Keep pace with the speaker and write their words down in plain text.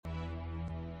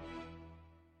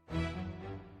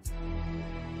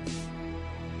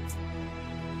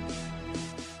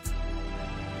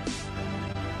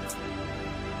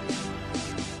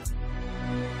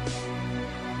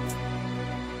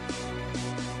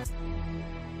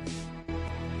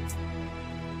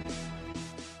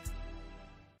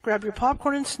Grab your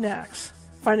popcorn and snacks.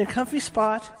 Find a comfy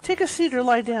spot, take a seat or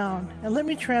lie down, and let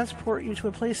me transport you to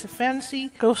a place of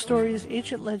fantasy, ghost stories,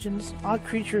 ancient legends, odd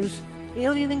creatures,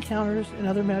 alien encounters, and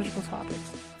other magical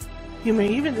topics. You may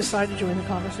even decide to join the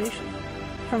conversation.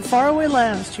 From faraway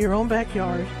lands to your own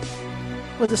backyard,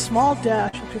 with a small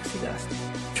dash of pixie dust,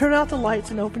 turn out the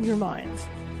lights and open your minds.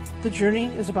 The journey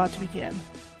is about to begin.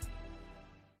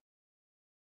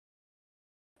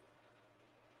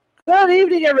 Good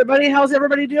evening, everybody. How's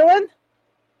everybody doing?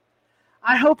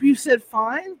 I hope you said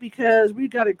fine, because we've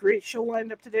got a great show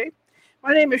lined up today.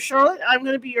 My name is Charlotte. I'm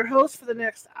going to be your host for the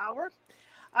next hour.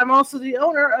 I'm also the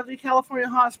owner of the California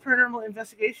Haunts Paranormal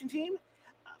Investigation Team,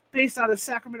 based out of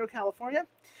Sacramento, California.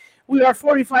 We are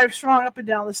 45 strong up and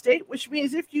down the state, which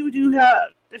means if you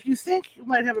think you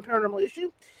might have a paranormal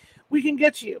issue, we can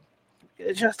get you. Get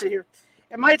adjusted here.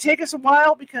 It might take us a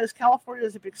while because California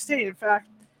is a big state. In fact,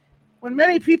 when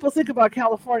many people think about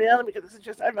California, let me get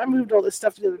this. I moved all this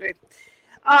stuff the other day.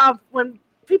 When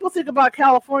people think about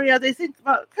California, they think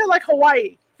about kind of like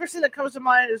Hawaii. First thing that comes to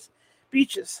mind is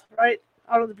beaches, right?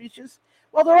 Out on the beaches.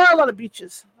 Well, there are a lot of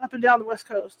beaches up and down the West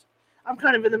Coast. I'm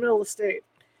kind of in the middle of the state.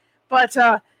 But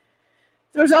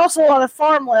there's also a lot of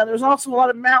farmland. There's also a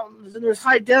lot of mountains, and there's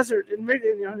high desert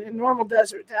and normal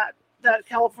desert that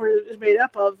California is made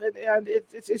up of, and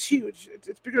it's huge.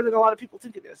 It's bigger than a lot of people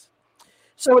think it is.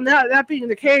 So that being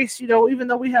the case, even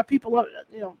though we have people,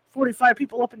 45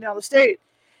 people up and down the state,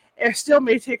 it still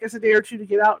may take us a day or two to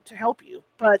get out to help you.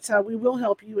 But we will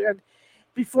help you. And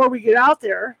before we get out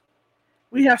there,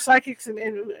 we have psychics and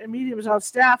mediums on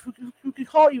staff who can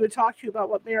call you and talk to you about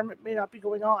what may or may not be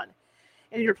going on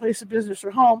in your place of business or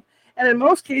home. And in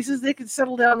most cases, they can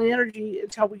settle down the energy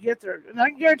until we get there. And I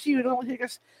can guarantee you it'll only take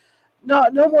us no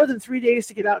more than 3 days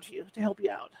to get out to you, to help you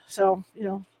out. So,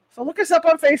 So look us up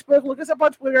on Facebook, look us up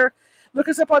on Twitter, look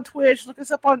us up on Twitch, look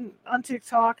us up on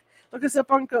TikTok, look us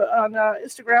up on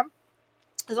Instagram.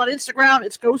 Because on Instagram,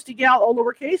 it's Ghosty Gal, all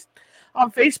lowercase. On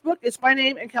Facebook, it's my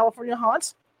name and California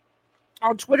Haunts.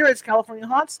 On Twitter, it's California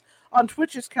Haunts. On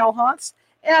Twitch, it's Cal Haunts.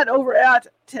 And over at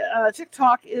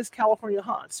TikTok is California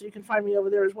Haunts. So you can find me over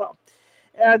there as well.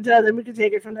 And then we can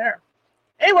take it from there.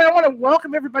 Anyway, I want to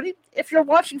welcome everybody. If you're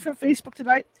watching from Facebook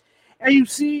tonight, and you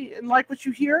see and like what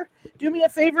you hear, do me a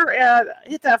favor and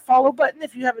hit that follow button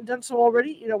if you haven't done so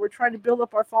already. We're trying to build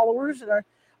up our followers and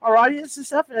our audience and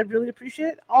stuff, and I really appreciate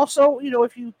it. Also,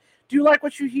 if you do like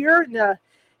what you hear and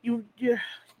you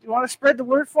want to spread the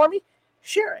word for me,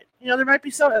 share it. There might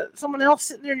be someone else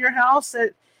sitting there in your house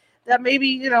that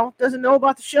maybe, doesn't know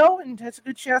about the show, and has a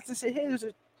good chance to say, hey, there's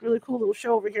a really cool little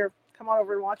show over here. Come on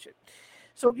over and watch it.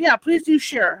 So, yeah, please do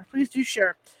share. Please do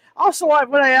share. Also,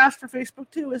 what I ask for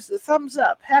Facebook, too, is the thumbs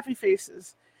up, happy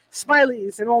faces,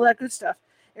 smileys, and all that good stuff.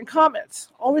 And comments.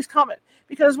 Always comment.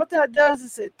 Because what that does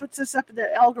is it puts us up in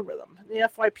the algorithm, the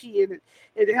FYP, and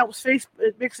it helps Facebook.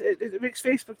 It makes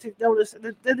Facebook take notice,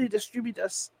 and then they distribute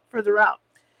us further out.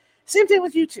 Same thing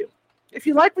with YouTube. If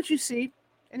you like what you see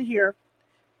and hear,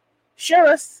 share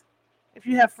us. If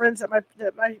you have friends that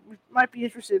might be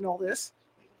interested in all this,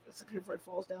 let's look before it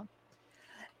falls down.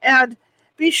 And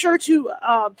be sure to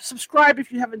subscribe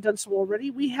if you haven't done so already.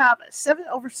 We have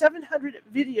over 700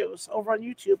 videos over on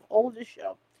YouTube, all of this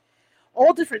show,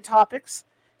 all different topics.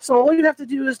 So all you have to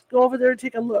do is go over there and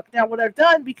take a look. Now, what I've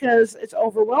done, because it's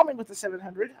overwhelming with the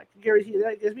 700, I can guarantee you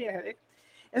that it gives me a headache,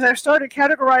 is I've started to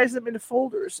categorize them into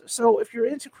folders. So if you're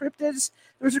into cryptids,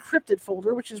 there's a cryptid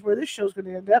folder, which is where this show's going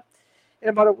to end up in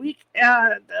about a week.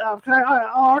 And I'll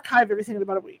archive everything in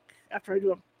about a week after I do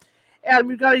them. And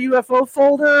we've got a UFO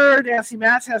folder. Nancy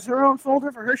Matz has her own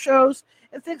folder for her shows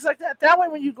and things like that. That way,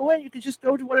 when you go in, you can just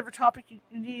go to whatever topic you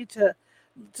need to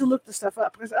look the stuff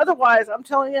up. Because otherwise, I'm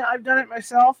telling you, I've done it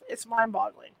myself. It's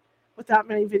mind-boggling with that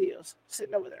many videos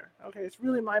sitting over there. Okay, it's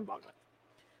really mind-boggling.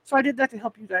 So I did that to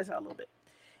help you guys out a little bit.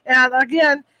 And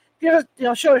again, give us,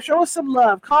 show us some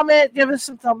love. Comment, give us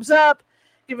some thumbs up,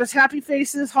 give us happy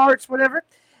faces, hearts, whatever.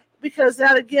 Because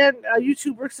that, again,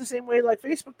 YouTube works the same way like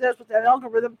Facebook does with that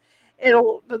algorithm.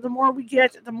 The more we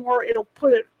get, the more it'll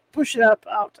push it up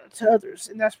out to others,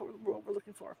 and that's what we're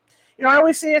looking for. I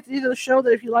always say at the end of the show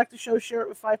that if you like the show, share it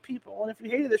with 5 people, and if you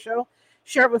hated the show,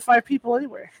 share it with 5 people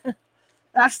anyway.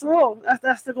 That's the rule.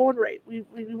 That's the going rate. We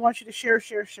want you to share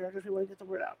because we want to get the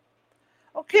word out.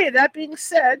 Okay, that being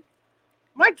said,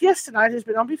 my guest tonight has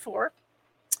been on before.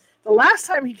 The last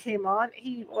time he came on,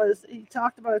 he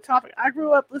talked about a topic. I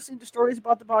grew up listening to stories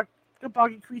about the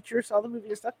boggy creature, saw the movie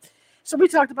and stuff. So we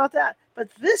talked about that. But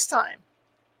this time,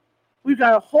 he's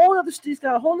got a whole other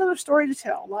story to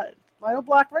tell. Lyle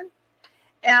Blackburn.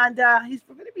 And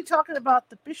we're going to be talking about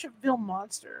the Bishopville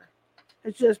monster.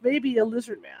 It's just maybe a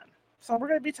lizard man. So we're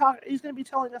going to be talking. He's going to be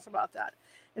telling us about that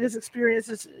and his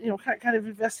experiences. Kind of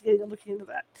investigating and looking into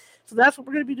that. So that's what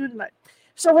we're going to be doing tonight.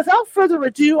 So without further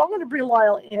ado, I'm going to bring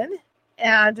Lyle in,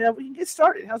 and we can get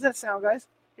started. How's that sound, guys?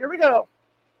 Here we go.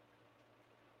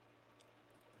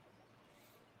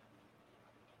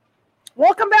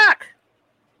 Welcome back.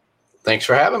 Thanks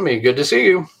for having me. Good to see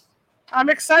you. I'm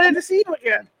excited to see you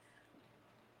again.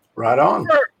 Right on.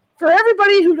 For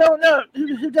everybody who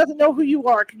doesn't know who you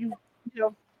are, can you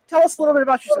tell us a little bit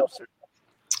about yourself, sir?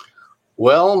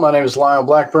 Well, my name is Lyle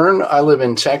Blackburn. I live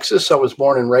in Texas. I was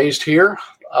born and raised here.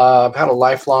 I've had a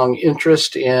lifelong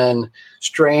interest in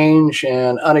strange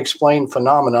and unexplained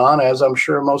phenomenon, as I'm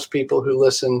sure most people who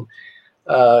listen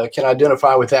can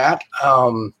identify with that.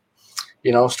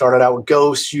 Started out with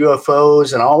ghosts,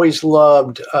 UFOs, and always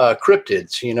loved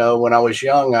cryptids. When I was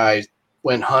young, I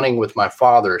went hunting with my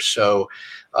father. So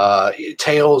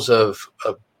tales of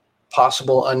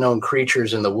possible unknown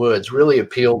creatures in the woods really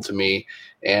appealed to me.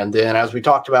 And then, as we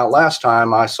talked about last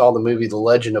time, I saw the movie The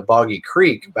Legend of Boggy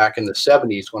Creek back in the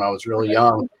 70s when I was really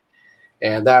young.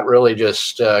 And that really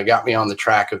just got me on the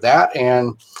track of that.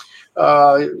 And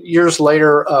years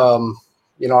later,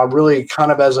 I really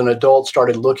kind of as an adult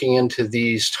started looking into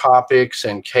these topics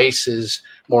and cases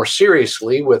more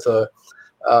seriously with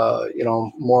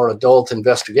more adult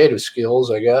investigative skills,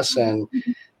 I guess. And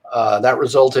that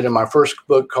resulted in my first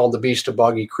book called The Beast of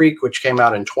Boggy Creek, which came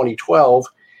out in 2012.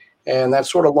 And that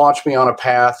sort of launched me on a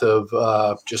path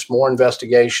of just more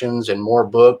investigations and more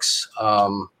books.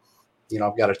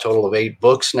 I've got a total of 8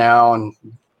 books now and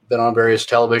been on various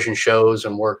television shows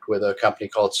and worked with a company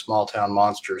called Small Town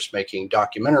Monsters, making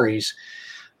documentaries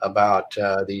about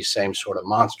these same sort of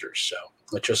monsters. So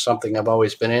it's just something I've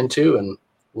always been into and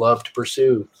love to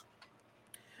pursue.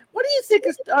 What do you think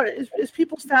is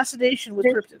people's fascination with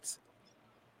cryptids?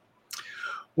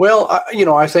 Well,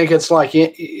 I think it's like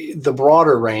the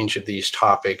broader range of these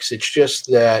topics. It's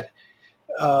just that,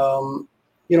 kind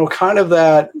of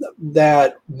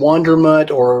that wonderment,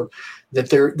 or that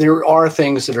there are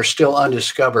things that are still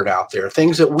undiscovered out there,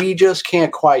 things that we just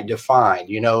can't quite define,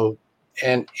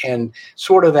 and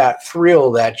sort of that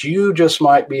thrill that you just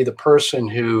might be the person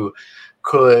who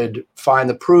could find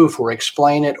the proof or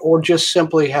explain it, or just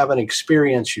simply have an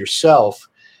experience yourself.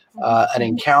 An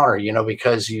encounter,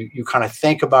 because you kind of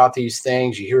think about these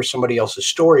things, you hear somebody else's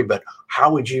story, but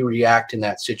how would you react in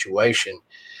that situation,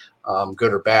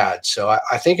 good or bad? So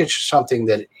I think it's something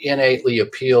that innately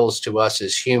appeals to us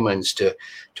as humans to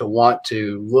want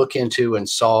to look into and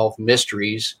solve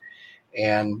mysteries.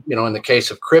 And, in the case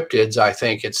of cryptids, I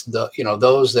think it's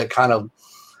those that kind of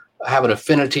have an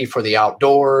affinity for the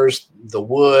outdoors, the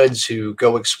woods, who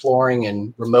go exploring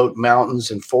in remote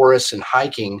mountains and forests and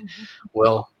hiking. Mm-hmm.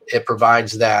 Well, it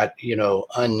provides that,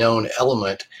 unknown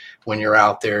element when you're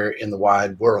out there in the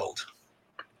wide world.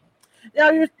 Now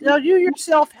you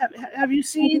yourself, have you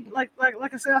seen like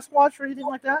a Sasquatch or anything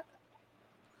like that?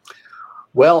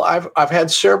 Well, I've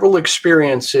had several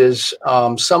experiences.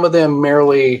 Some of them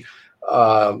merely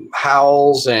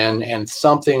howls and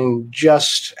something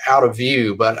just out of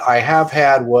view, but I have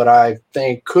had what I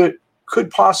think could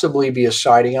possibly be a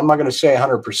sighting. I'm not going to say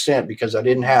 100% because I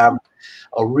didn't have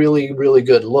a really, really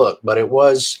good look, but it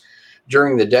was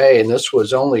during the day, and this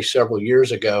was only several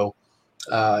years ago.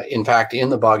 In fact, in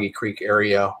the Boggy Creek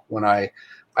area, when I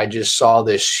just saw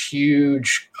this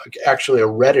huge, actually a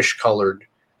reddish colored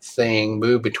thing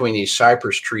move between these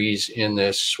cypress trees in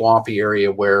this swampy area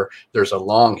where there's a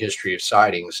long history of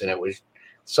sightings. And it was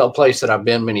some place that I've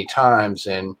been many times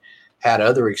and had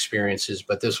other experiences,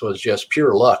 but this was just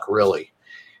pure luck, really.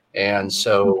 And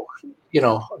so,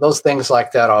 those things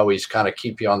like that always kind of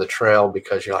keep you on the trail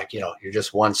because you're like, you're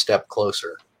just one step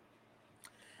closer.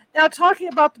 Now, talking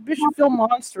about the Bishopville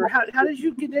monster, how did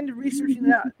you get into researching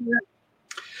that?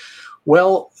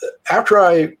 Well, after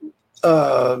I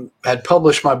had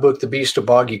published my book, The Beast of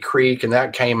Boggy Creek, and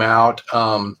that came out,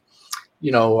 I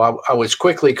was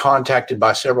quickly contacted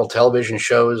by several television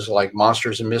shows like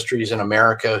Monsters and Mysteries in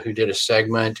America, who did a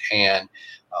segment, and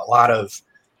a lot of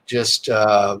just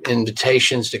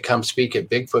invitations to come speak at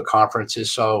Bigfoot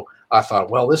conferences. So I thought,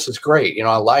 well, this is great.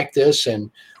 I like this, and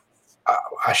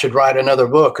I should write another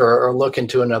book or look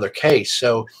into another case.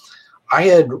 So I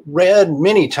had read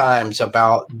many times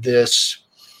about this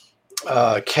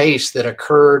case that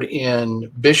occurred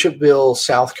in Bishopville,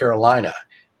 South Carolina,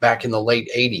 back in the late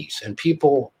 80s. And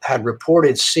people had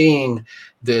reported seeing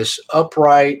this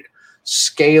upright,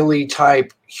 scaly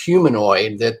type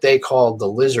humanoid that they called the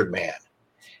Lizard Man.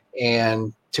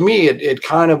 And to me, it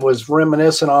kind of was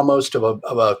reminiscent almost of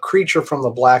a creature from the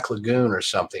Black Lagoon or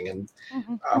something. And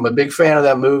I'm a big fan of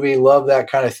that movie, love that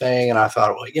kind of thing. And I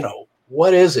thought, well,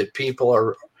 what is it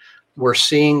people were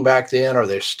seeing back then? Are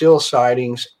there still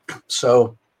sightings?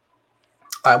 So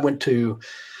I went to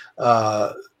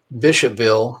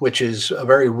Bishopville, which is a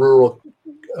very rural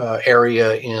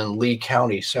area in Lee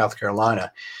County, South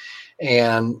Carolina.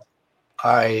 And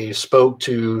I spoke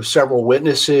to several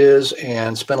witnesses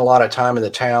and spent a lot of time in the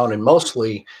town, and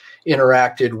mostly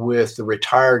interacted with the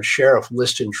retired sheriff,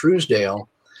 Liston Truesdale,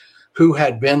 who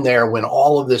had been there when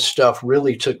all of this stuff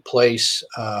really took place,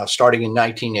 starting in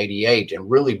 1988, and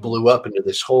really blew up into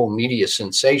this whole media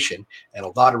sensation and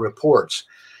a lot of reports.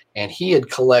 And he had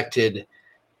collected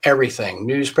everything,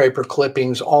 newspaper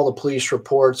clippings, all the police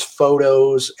reports,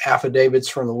 photos, affidavits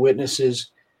from the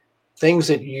witnesses, things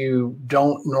that you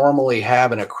don't normally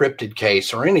have in a cryptid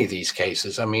case or any of these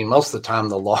cases. I mean, most of the time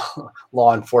the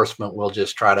law enforcement will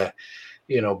just try to,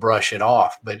 brush it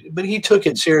off. But he took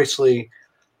it seriously,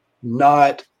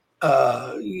 not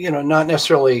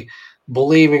necessarily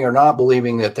believing or not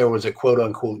believing that there was a quote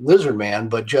unquote lizard man,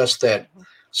 but just that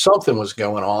something was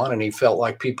going on, and he felt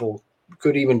like people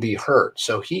could even be hurt.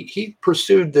 So he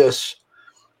pursued this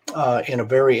in a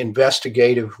very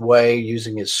investigative way,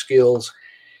 using his skills.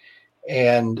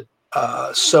 And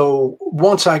so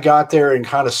once I got there and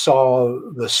kind of saw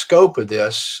the scope of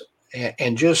this,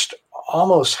 and just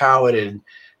almost how it had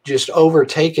just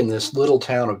overtaken this little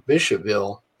town of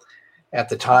Bishopville at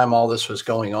the time all this was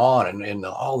going on, and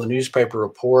all the newspaper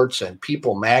reports, and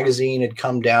People magazine had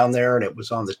come down there, and it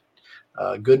was on the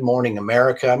Good Morning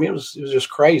America. I mean, it was just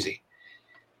crazy.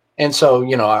 And so,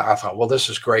 I thought, well, this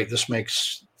is great. This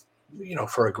makes,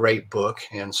 for a great book.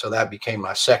 And so that became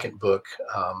my second book,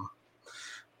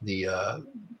 the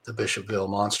Bishopville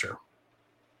Monster.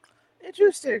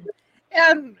 Interesting.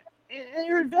 And in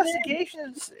your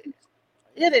investigations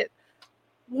in it,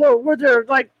 were there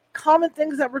like common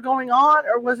things that were going on,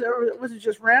 or was it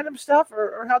just random stuff,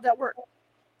 or how'd that work?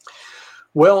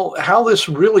 Well, how this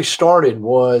really started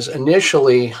was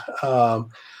initially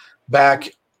back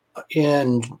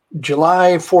in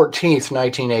July 14th,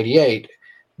 1988,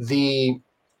 the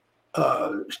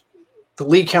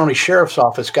Lee County Sheriff's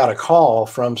Office got a call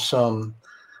from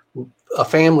a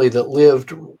family that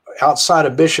lived outside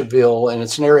of Bishopville, and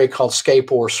it's an area called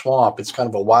Scapor Swamp. It's kind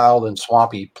of a wild and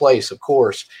swampy place, of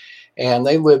course. And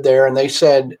they lived there, and they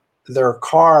said their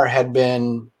car had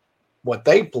been, what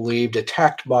they believed,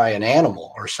 attacked by an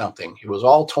animal or something. It was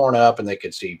all torn up, and they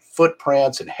could see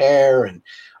footprints and hair and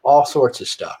all sorts of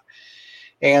stuff.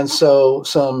 And so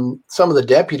some of the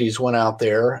deputies went out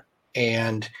there,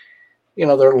 and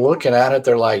they're looking at it.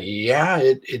 They're like, yeah,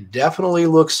 it definitely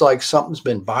looks like something's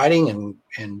been biting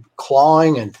and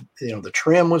clawing, and the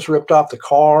trim was ripped off the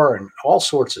car and all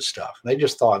sorts of stuff. And they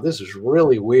just thought, this is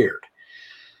really weird.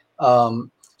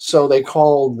 So they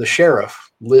called the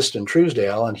sheriff, Liston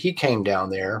Truesdale, and he came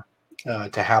down there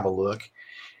to have a look.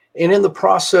 And in the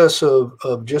process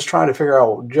of just trying to figure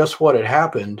out just what had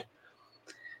happened,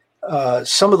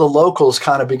 some of the locals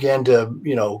kind of began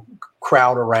to,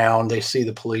 crowd around. They see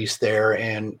the police there,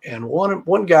 and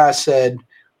one guy said,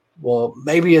 well,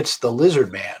 maybe it's the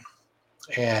lizard man.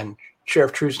 And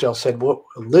Sheriff Truesdale said, what,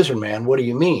 lizard man? What do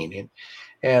you mean?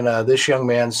 And this young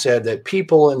man said that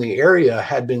people in the area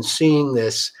had been seeing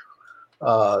this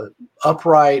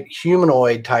upright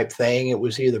humanoid type thing. It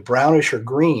was either brownish or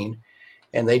green,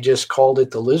 and they just called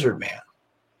it the lizard man.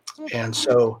 And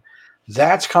so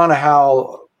that's kind of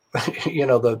how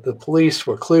the police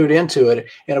were clued into it.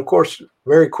 And of course,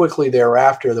 very quickly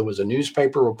thereafter, there was a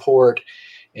newspaper report,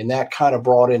 and that kind of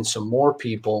brought in some more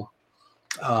people.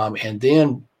 And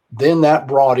then that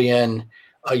brought in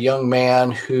a young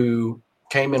man who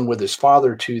came in with his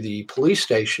father to the police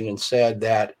station and said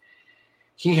that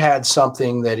he had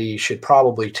something that he should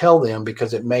probably tell them,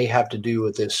 because it may have to do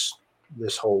with this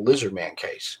whole lizard man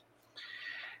case.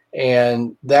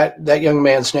 And that young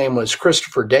man's name was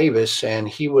Christopher Davis, and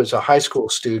he was a high school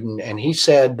student. And he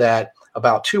said that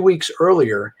about 2 weeks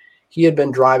earlier, he had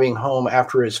been driving home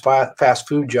after his fast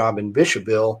food job in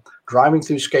Bishopville, driving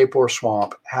through Scapor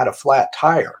Swamp, had a flat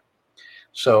tire.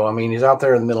 So, I mean, he's out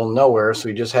there in the middle of nowhere, so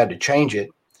he just had to change it.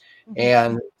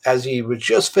 And as he was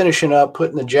just finishing up,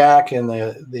 putting the jack and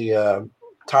the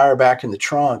tire back in the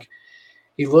trunk,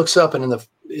 he looks up, and in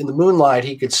the moonlight,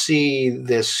 he could see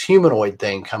this humanoid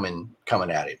thing coming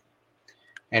at him.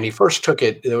 And he first took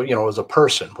it, as a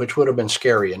person, which would have been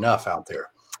scary enough out there.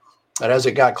 But as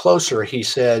it got closer, he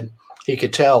said he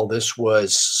could tell this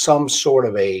was some sort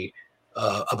of a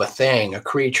thing, a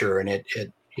creature, and it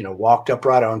walked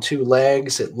upright on two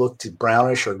legs. It looked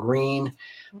brownish or green.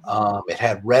 It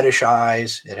had reddish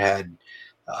eyes. It had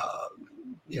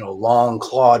long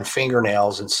clawed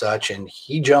fingernails and such. And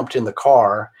he jumped in the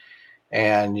car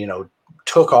and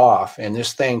took off, and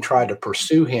this thing tried to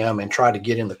pursue him and tried to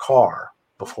get in the car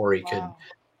before he could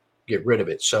get rid of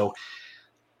it. So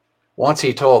once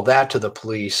he told that to the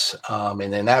police,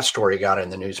 and then that story got in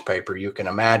the newspaper, you can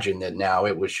imagine that now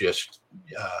it was just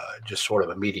sort of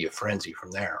a media frenzy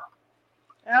from there.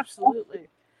 Absolutely.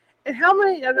 And how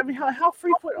many? I mean, how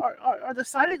frequent are the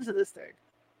sightings of this thing?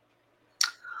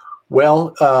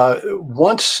 Well,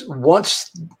 once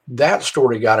that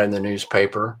story got in the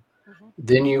newspaper,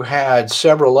 then you had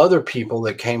several other people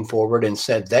that came forward and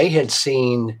said they had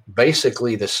seen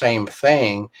basically the same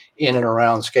thing in and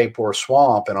around Skateboard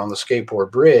Swamp and on the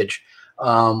Skateboard Bridge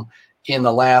in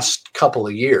the last couple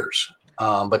of years.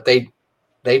 But they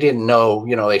didn't know,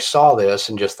 they saw this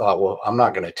and just thought, well, I'm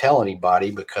not going to tell anybody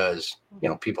because,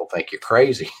 people think you're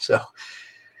crazy. So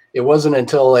it wasn't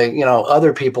until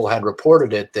other people had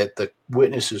reported it that the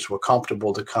witnesses were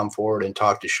comfortable to come forward and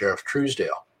talk to Sheriff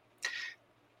Truesdale.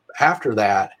 After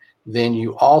that, then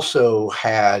you also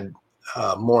had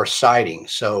more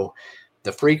sightings. So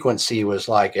the frequency was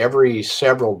like every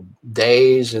several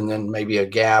days, and then maybe a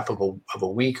gap of a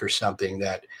week or something,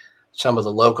 that some of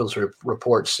the locals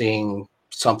report seeing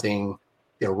something,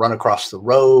 run across the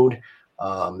road.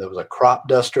 There was a crop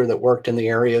duster that worked in the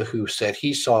area who said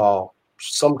he saw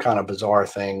some kind of bizarre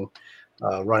thing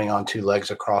running on two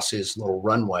legs across his little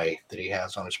runway that he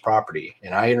has on his property.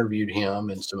 And I interviewed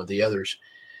him and some of the others.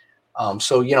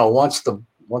 So, once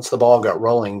the ball got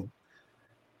rolling,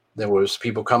 there was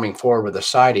people coming forward with the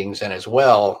sightings, and as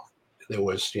well, there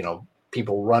was,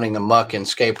 people running amok in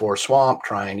Skateboard Swamp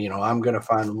trying, I'm going to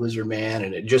find the lizard man.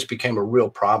 And it just became a real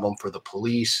problem for the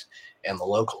police and the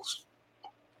locals.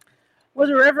 Was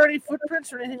there ever any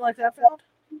footprints or anything like that found?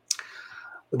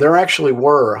 There actually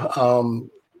were.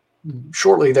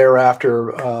 Shortly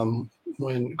thereafter,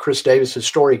 when Chris Davis's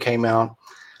story came out,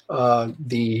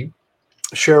 the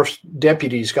sheriff's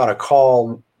deputies got a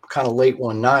call kind of late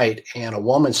one night, and a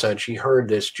woman said she heard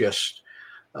this just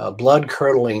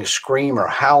blood-curdling scream or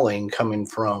howling coming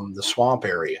from the swamp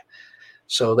area.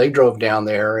 So they drove down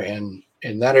there, and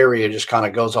that area just kind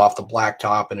of goes off the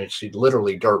blacktop, and it's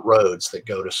literally dirt roads that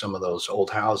go to some of those old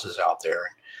houses out there.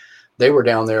 They were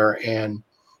down there, and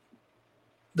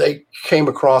they came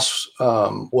across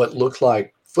what looked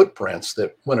like footprints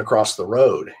that went across the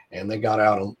road, and they got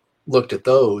out and looked at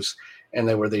those, and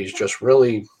they were these just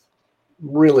really,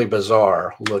 really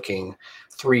bizarre looking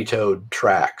three-toed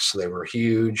tracks. They were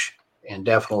huge and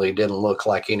definitely didn't look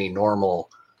like any normal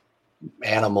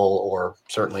animal, or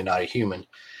certainly not a human.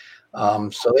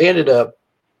 So they ended up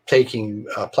taking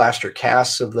plaster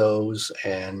casts of those,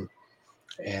 and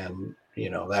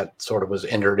that sort of was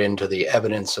entered into the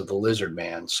evidence of the lizard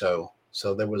man. So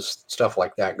there was stuff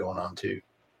like that going on too.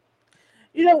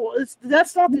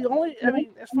 That's not the only,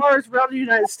 as far as around the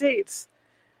United States,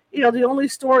 the only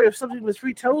story of something with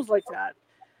three toes like that,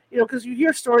 because you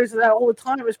hear stories of that all the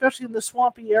time, especially in the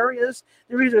swampy areas.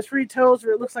 They're either three toes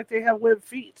or it looks like they have webbed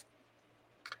feet.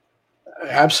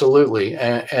 Absolutely.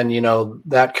 And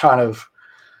that kind of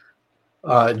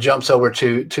jumps over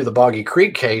to the Boggy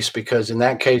Creek case, because in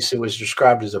that case, it was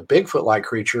described as a Bigfoot-like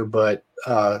creature, but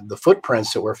the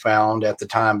footprints that were found at the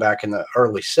time back in the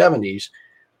early 70s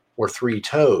were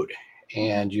three-toed.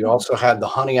 And you also had the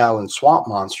Honey Island swamp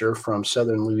monster from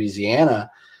southern Louisiana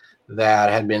that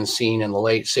had been seen in the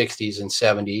late 60s and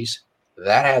 70s.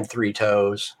 That had three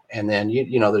toes. And then,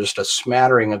 there's just a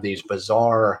smattering of these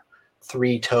bizarre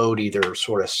three-toed, either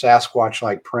sort of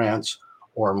Sasquatch-like prints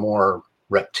or more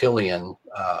reptilian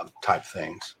type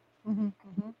things. Mm-hmm,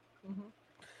 mm-hmm, mm-hmm.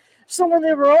 So when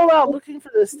they were all out looking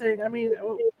for this thing,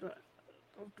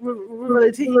 were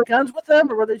they taking guns with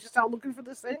them, or were they just out looking for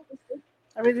this thing?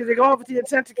 Did they go out with the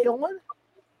intent to kill one?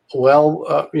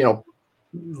 Well,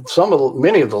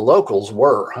 many of the locals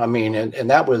were. And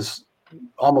that was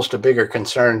almost a bigger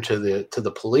concern to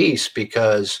the police,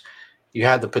 because you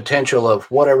had the potential of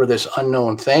whatever this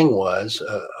unknown thing was,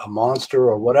 a monster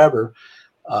or whatever.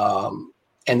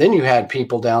 And then you had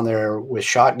people down there with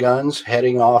shotguns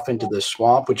heading off into the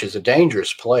swamp, which is a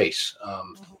dangerous place.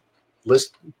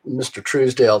 Mr.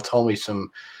 Truesdale told me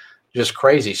some just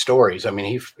crazy stories.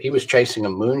 He was chasing a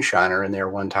moonshiner in there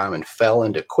one time and fell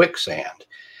into quicksand.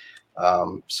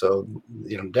 So,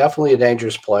 definitely a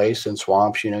dangerous place. In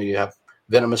swamps, you have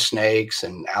venomous snakes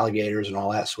and alligators and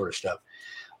all that sort of stuff.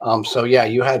 So yeah,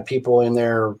 you had people in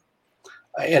there,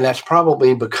 and that's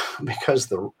probably because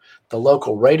the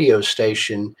local radio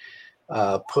station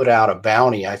put out a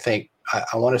bounty. I think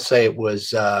I want to say it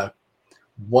was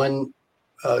one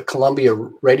Columbia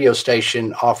radio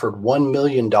station offered $1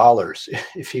 million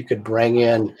if you could bring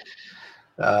in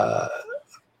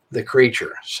the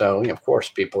creature. So of course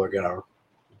people are going to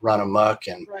run amok,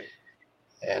 and right.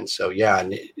 And so, yeah,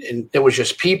 and it was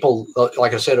just people,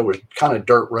 like I said, it was kind of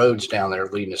dirt roads down there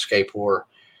leading to Scape-Ore.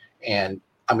 And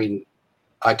I mean,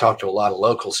 I talked to a lot of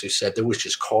locals who said there was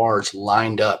just cars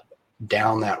lined up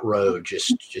down that road,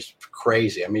 just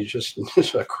crazy. I mean, it's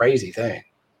just a crazy thing.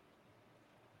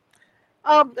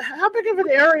 How big of an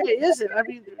area is it? I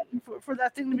mean, for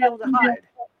that thing to be able to hide?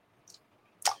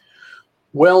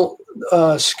 Well,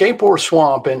 Scape-Ore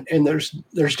swamp, and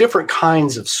there's different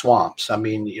kinds of swamps. I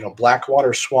mean,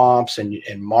 blackwater swamps and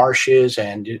marshes,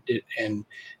 and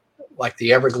like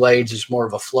the Everglades is more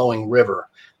of a flowing river.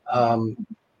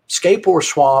 Scape-Ore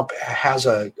swamp has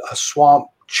a swamp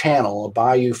channel, a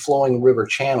bayou flowing river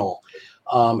channel,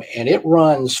 and it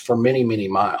runs for many, many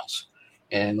miles.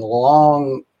 And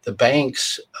along the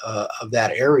banks of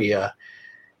that area,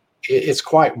 it's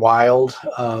quite wild.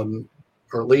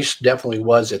 Or at least definitely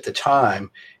was at the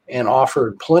time, and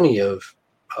offered plenty of,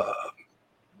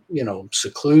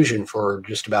 seclusion for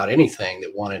just about anything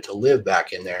that wanted to live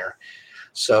back in there.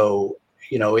 So,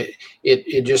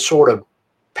 it just sort of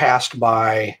passed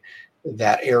by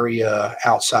that area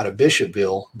outside of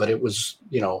Bishopville, but it was,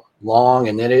 long,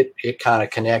 and then it kind of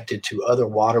connected to other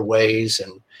waterways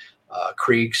and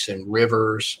creeks and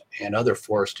rivers and other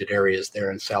forested areas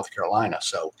there in South Carolina.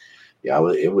 So, yeah,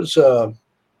 it was,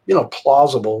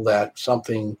 plausible that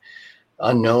something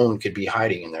unknown could be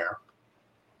hiding in there.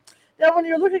 Now, when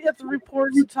you're looking at the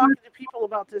reports and talking to people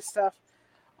about this stuff,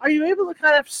 are you able to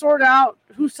kind of sort out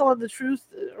who's telling the truth,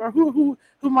 or who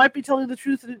might be telling the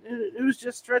truth, and who's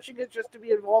just stretching it just to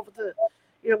be involved with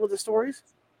with the stories?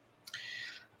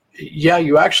 Yeah,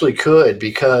 you actually could,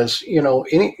 because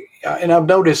and I've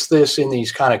noticed this in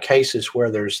these kind of cases where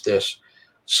there's this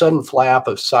sudden flap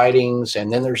of sightings,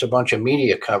 and then there's a bunch of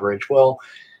media coverage. Well,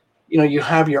 you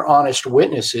have your honest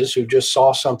witnesses who just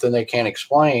saw something they can't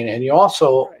explain. And you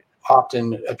also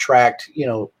often attract,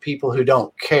 people who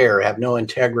don't care, have no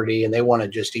integrity, and they want to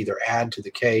just either add to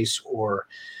the case or,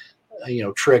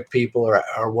 trick people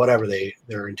or whatever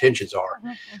their intentions are.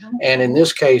 Mm-hmm. And in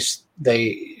this case,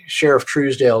 Sheriff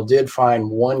Truesdale did find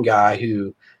one guy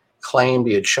who claimed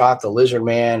he had shot the lizard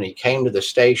man. He came to the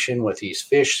station with these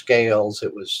fish scales.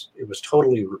 It was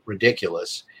totally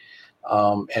ridiculous.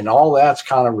 And all that's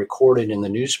kind of recorded in the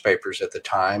newspapers at the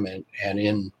time, and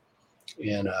in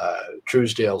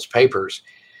Truesdale's papers.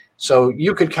 So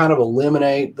you could kind of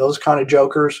eliminate those kind of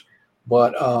jokers.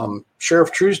 But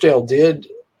Sheriff Truesdale did,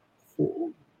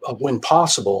 when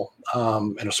possible,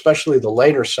 and especially the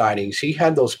later sightings, he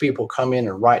had those people come in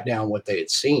and write down what they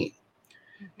had seen.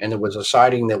 And there was a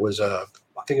sighting that was, I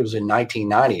think it was in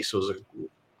 1990. So it was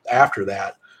after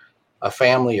that. A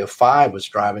family of 5 was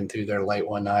driving through there late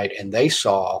one night, and they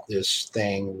saw this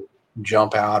thing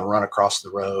jump out and run across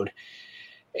the road.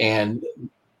 And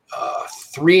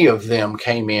 3 of them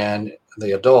came in,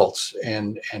 the adults,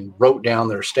 and wrote down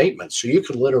their statements. So you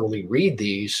could literally read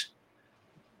the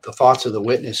thoughts of the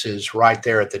witnesses right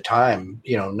there at the time,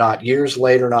 not years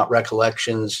later, not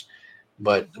recollections,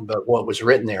 but what was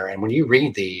written there. And when you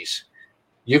read these,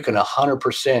 you can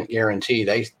 100% guarantee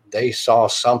they saw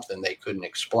something they couldn't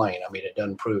explain. I mean, it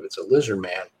doesn't prove it's a lizard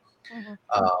man.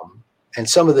 Mm-hmm. And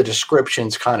some of the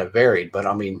descriptions kind of varied, but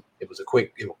I mean, it was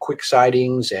quick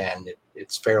sightings, and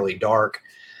it's fairly dark.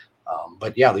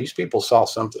 But yeah, these people saw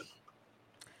something.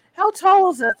 How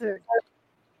tall is that thing?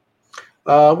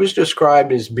 It was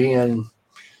described as being,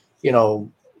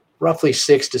 roughly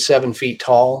 6 to 7 feet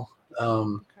tall.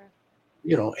 And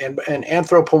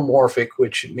anthropomorphic,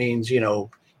 which means,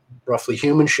 roughly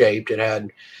human shaped. It had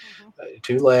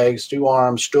 2 legs, 2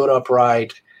 arms, stood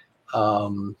upright,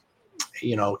 tall,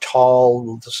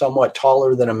 somewhat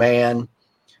taller than a man.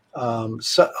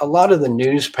 So a lot of the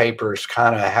newspapers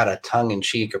kind of had a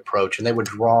tongue-in-cheek approach, and they would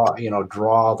draw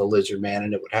the lizard man,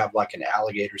 and it would have like an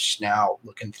alligator snout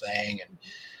looking thing and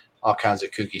all kinds of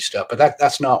kooky stuff. But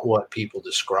that's not what people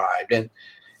described. And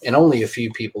only a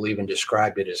few people even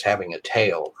described it as having a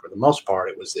tail. For the most part,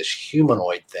 it was this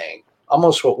humanoid thing,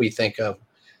 almost what we think of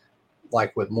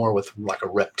like with like a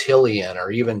reptilian,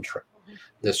 or even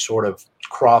this sort of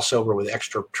crossover with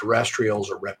extraterrestrials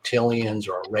or reptilians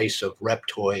or a race of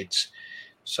reptoids.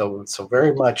 So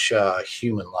very much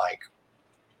human-like.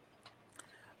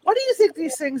 What do you think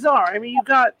these things are? I mean, you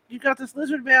got this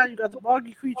lizard man, you got the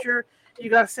boggy creature, you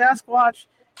got Sasquatch.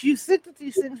 Do you think that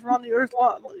these things were on the Earth,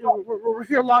 were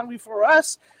here long before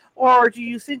us, or do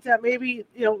you think that maybe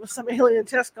some alien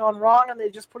test gone wrong and they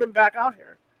just put him back out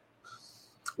here?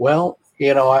 Well,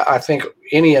 I think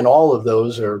any and all of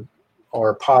those are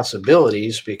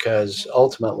possibilities, because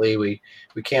ultimately we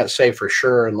can't say for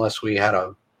sure unless we had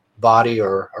a body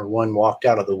or one walked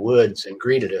out of the woods and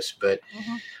greeted us. But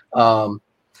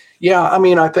Yeah, I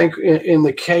mean, I think in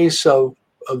the case of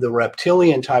the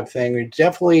reptilian type thing,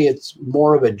 it's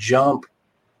more of a jump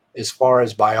as far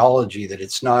as biology, that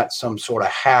it's not some sort of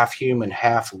half human,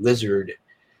 half lizard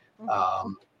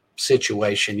um,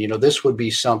 situation. This would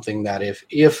be something that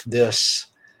if this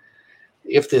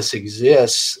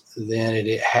exists,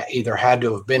 then either had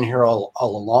to have been here all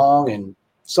along, and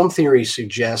some theories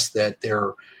suggest that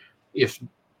if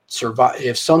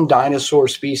some dinosaur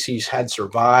species had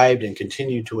survived and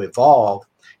continued to evolve,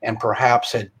 and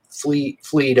perhaps had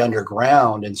fleed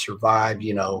underground and survived,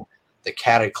 the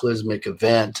cataclysmic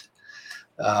event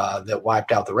that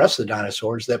wiped out the rest of the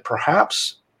dinosaurs, that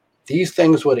perhaps these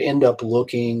things would end up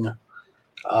looking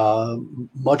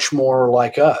much more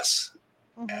like us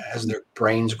as their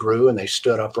brains grew and they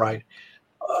stood upright.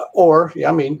 Or,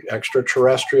 I mean,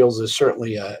 extraterrestrials is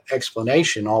certainly an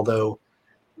explanation, although,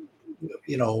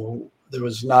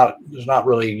 there's not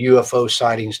really UFO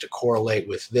sightings to correlate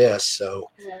with this. So,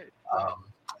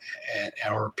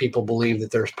 or people believe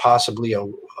that there's possibly a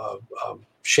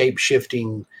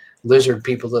shape-shifting lizard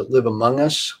people that live among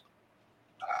us.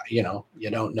 You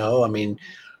don't know. I mean,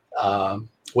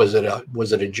 was it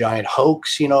a giant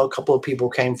hoax? A couple of people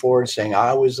came forward saying,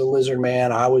 I was the lizard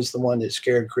man. I was the one that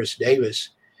scared Chris Davis.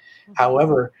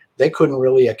 However, they couldn't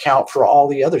really account for all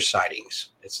the other sightings.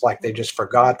 It's like they just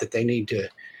forgot that they need to,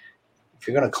 if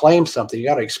you're going to claim something, you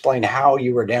got to explain how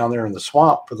you were down there in the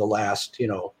swamp for the last,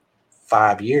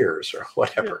 5 years or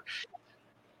whatever.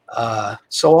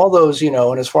 So all those,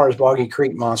 and as far as Boggy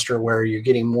Creek Monster, where you're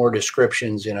getting more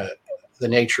descriptions in the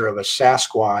nature of a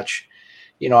Sasquatch,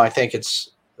 I think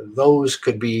those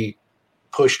could be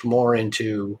pushed more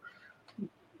into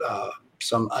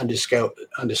some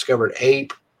undiscovered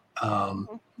ape,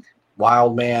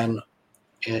 wild man,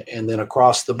 and then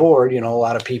across the board, a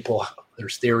lot of people,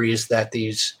 there's theories that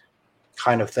these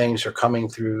kind of things are coming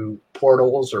through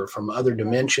portals or from other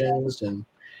dimensions. And,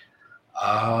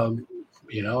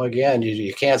 again,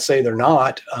 you can't say they're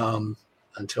not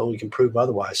until we can prove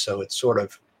otherwise. So it's sort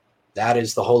of, that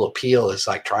is the whole appeal, is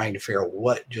like trying to figure out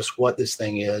what this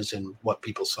thing is and what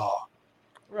people saw.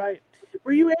 Right.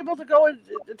 Were you able to go and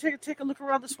take a look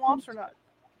around the swamps or not?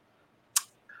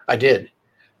 I did.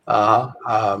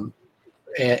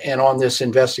 And on this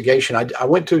investigation, I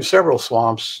went to several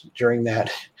swamps during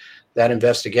that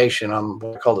investigation on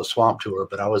what I call the swamp tour,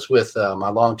 but I was with my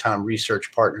longtime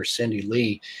research partner, Cindy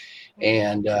Lee,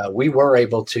 and we were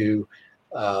able to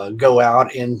go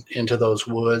out into those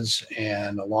woods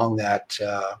and along that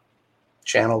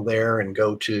channel there, and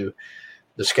go to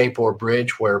the skateboard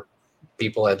bridge where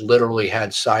people had literally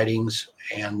had sightings,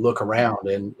 and look around.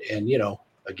 And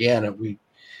again,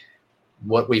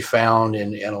 what we found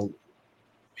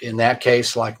in that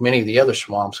case, like many of the other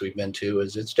swamps we've been to,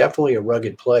 is it's definitely a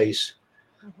rugged place.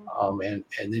 And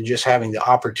then just having the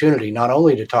opportunity not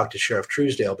only to talk to Sheriff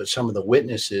Truesdale, but some of the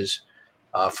witnesses.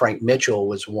 Frank Mitchell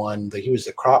was one, he was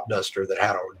the crop duster that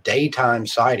had a daytime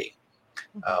sighting.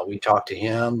 We talked to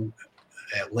him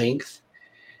at length.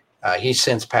 He's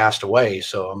since passed away,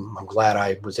 so I'm glad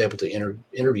I was able to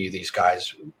interview these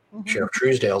guys. Sheriff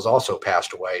Truesdale's also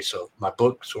passed away, so my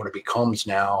book sort of becomes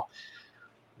now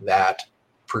that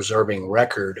preserving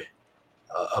record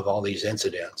of all these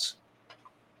incidents.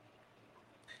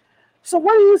 So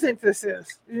what do you think this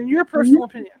is, in your personal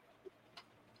opinion?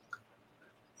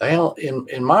 Well,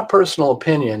 in my personal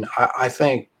opinion, I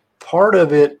think part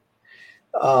of it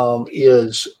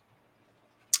is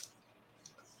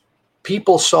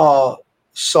people saw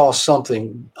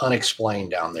something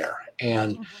unexplained down there.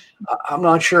 And I'm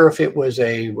not sure if it was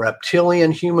a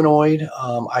reptilian humanoid.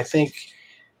 I think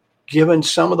given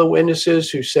some of the witnesses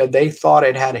who said they thought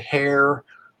it had hair,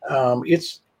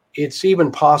 it's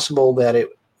even possible that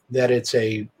it's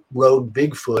a road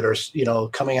Bigfoot, or,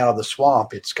 coming out of the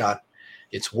swamp.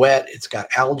 It's wet, it's got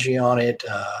algae on it,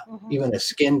 even a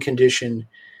skin condition.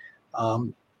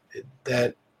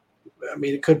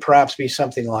 It could perhaps be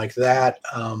something like that.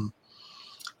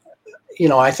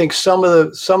 I think some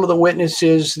of the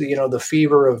witnesses, the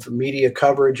fever of media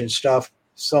coverage and stuff,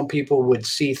 some people would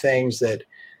see things that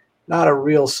not a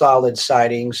real solid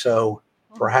sighting. So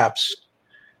perhaps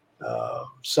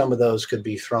some of those could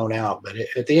be thrown out. But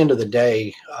at the end of the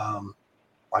day,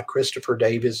 like Christopher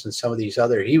Davis and some of these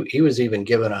other, he was even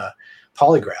given a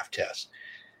polygraph test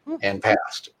and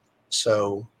passed.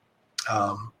 So,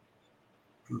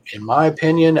 in my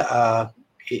opinion,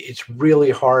 it's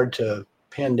really hard to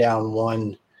pin down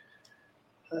one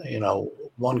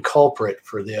culprit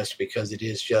for this, because it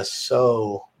is just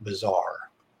so bizarre.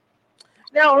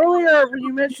 Now, earlier when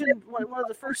you mentioned one of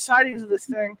the first sightings of this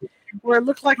thing, where it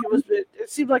looked like it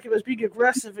seemed like it was being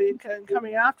aggressive and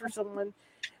coming after someone,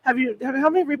 how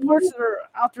many reports that are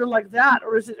out there like that,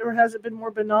 or has it been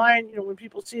more benign? When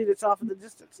people see it, it's off in the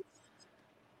distance.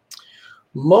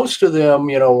 Most of them,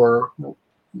 were,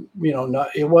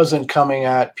 not, it wasn't coming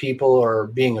at people or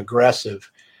being aggressive.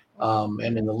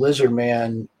 And in the lizard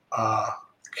man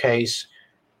case,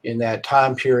 in that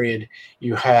time period,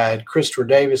 you had Christopher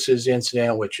Davis's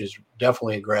incident, which is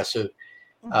definitely aggressive.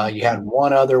 You had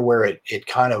one other where it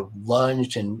kind of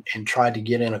lunged and tried to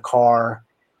get in a car.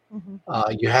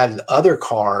 You had other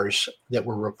cars that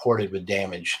were reported with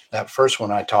damage. That first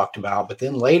one I talked about, but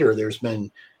then later there's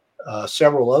been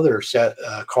several other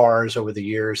cars over the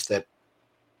years that,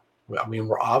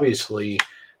 were obviously,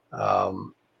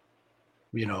 an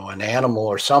animal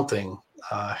or something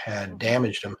had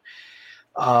damaged them.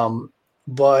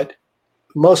 But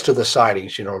most of the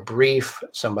sightings, brief,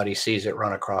 somebody sees it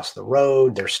run across the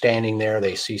road, they're standing there,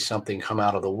 they see something come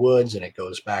out of the woods and it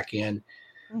goes back in,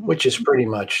 which is pretty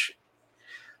much,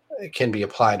 it can be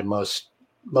applied to most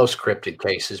cryptid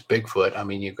cases.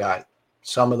 Bigfoot, you've got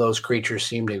some of those creatures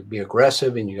seem to be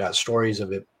aggressive and you got stories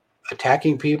of it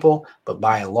attacking people, but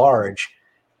by and large,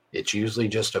 it's usually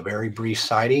just a very brief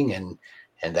sighting and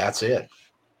that's it.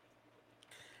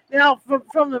 Now,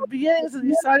 from the beginnings of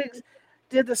these sightings,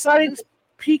 did the sightings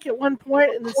peak at one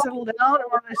point and then settle down,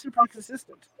 or are they super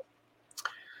consistent?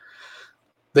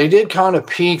 They did kind of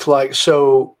peak,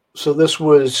 so this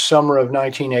was summer of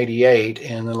 1988,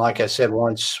 and then, like I said,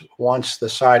 once the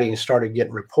sightings started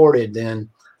getting reported, then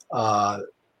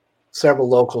several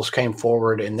locals came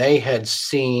forward, and they had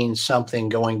seen something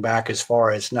going back as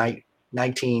far as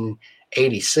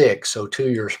 1986, so 2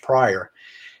 years prior.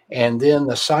 And then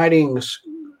the sightings,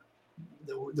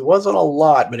 there wasn't a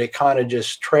lot, but it kind of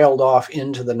just trailed off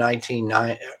into the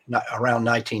around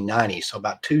 1990. So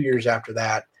about 2 years after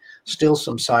that, still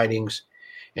some sightings.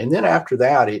 And then after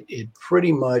that, it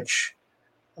pretty much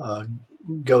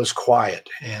goes quiet,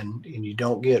 and you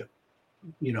don't get,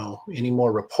 any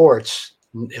more reports,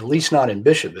 at least not in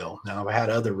Bishopville. Now, I've had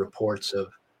other reports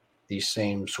of these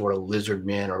same sort of lizard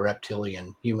men or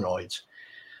reptilian humanoids.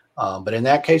 But in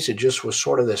that case, it just was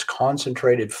sort of this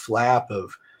concentrated flap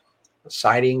of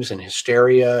sightings and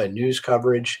hysteria and news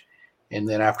coverage. And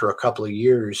then after a couple of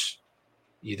years,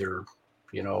 either,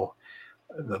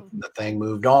 the thing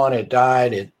moved on, it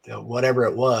died, whatever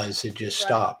it was, it just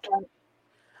stopped.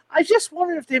 I just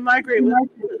wondered if they migrate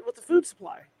with the food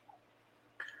supply.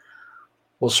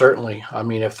 Well, certainly.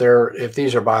 If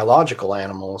these are biological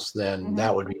animals, then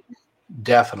that would be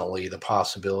definitely the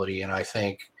possibility. And I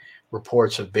think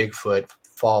reports of Bigfoot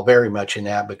fall very much in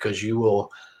that, because you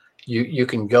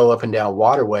can go up and down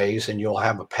waterways and you'll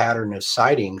have a pattern of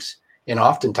sightings. And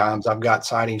oftentimes I've got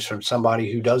sightings from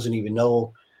somebody who doesn't even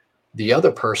know the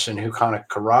other person, who kind of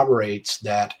corroborates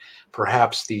that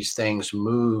perhaps these things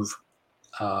move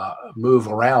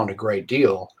around a great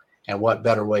deal. And what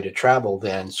better way to travel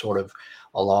than sort of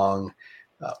along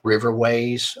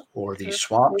riverways or these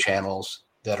swamp channels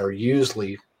that are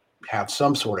usually have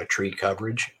some sort of tree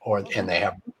coverage, and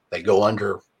they go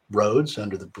under roads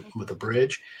with a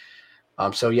bridge.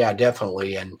 So yeah,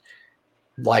 definitely. And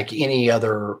like any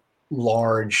other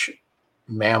large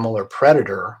mammal or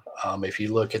predator, if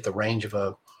you look at the range of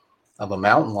a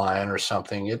mountain lion or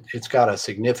something, it's got a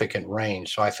significant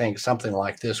range. So I think something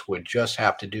like this would just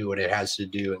have to do what it has to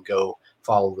do and go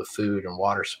follow the food and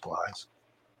water supplies.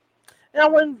 Now,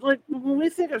 when we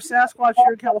think of Sasquatch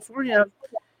here in California,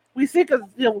 we think of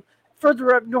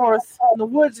further up north in the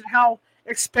woods and how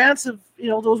expansive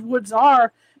those woods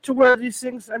are, to where these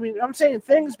things. I'm saying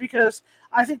things because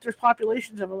I think there's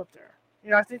populations of them up there.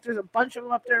 I think there's a bunch of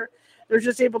them up there. They're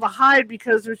just able to hide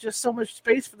because there's just so much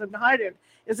space for them to hide in.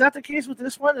 Is that the case with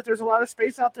this one, that there's a lot of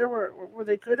space out there where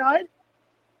they could hide?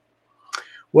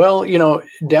 Well,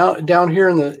 down here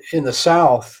in the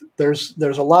South, there's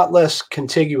a lot less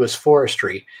contiguous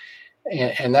forestry,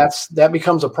 and that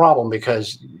becomes a problem,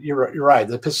 because you're right.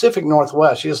 The Pacific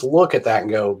Northwest, you just look at that and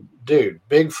go, dude,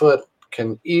 Bigfoot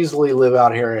can easily live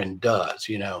out here, and does.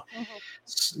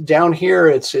 Down here,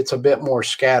 it's a bit more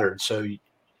scattered. So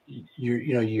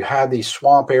you have these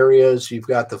swamp areas. You've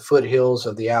got the foothills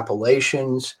of the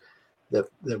Appalachians that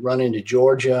run into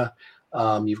Georgia.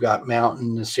 You've got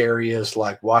mountainous areas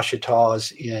like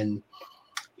Ouachitas in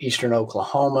eastern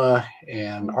Oklahoma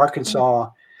and Arkansas.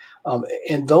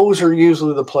 And those are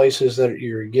usually the places that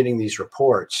you're getting these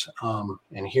reports.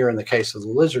 And here in the case of the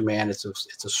lizard man, it's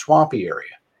a swampy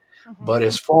area. But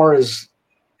as far as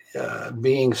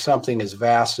being something as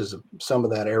vast as some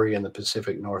of that area in the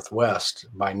Pacific Northwest,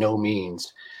 by no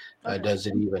means does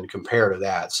it even compare to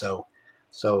that. So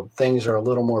things are a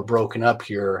little more broken up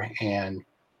here, and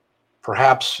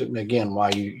perhaps, again, why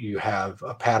you have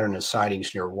a pattern of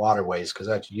sightings near waterways, because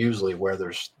that's usually where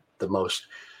there's the most,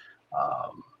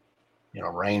 um,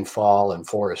 rainfall and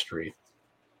forestry.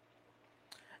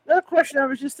 Another question I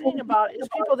was just thinking about is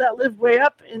people that live way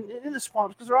up in the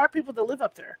swamps, because there are people that live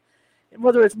up there, and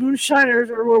whether it's moonshiners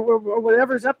or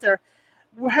whatever's up there.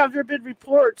 Have there been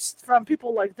reports from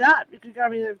people like that? Because I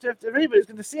mean, if anybody's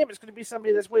going to see him, it's going to be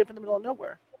somebody that's way up in the middle of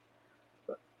nowhere.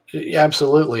 Yeah,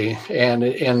 absolutely. And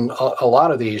in a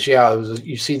lot of these,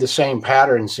 you see the same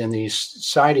patterns in these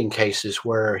sighting cases,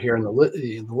 where here in the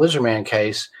Lizardman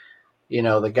case,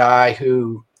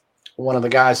 one of the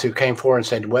guys who came forward and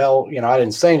said, well, I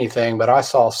didn't say anything, but I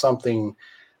saw something,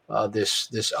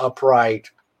 this upright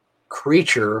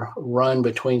creature run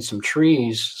between some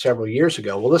trees several years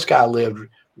ago. Well, this guy lived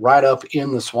right up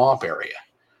in the swamp area.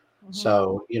 Mm-hmm.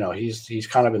 So, he's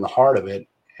kind of in the heart of it.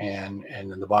 And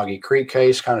in the Boggy Creek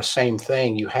case, kind of same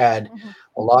thing. You had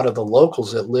a lot of the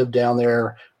locals that lived down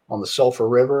there on the Sulphur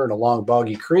River and along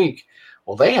Boggy Creek.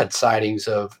 Well, they had sightings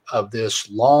of this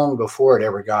long before it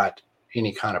ever got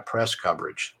any kind of press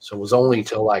coverage. So it was only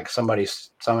till like somebody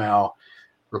somehow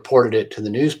reported it to the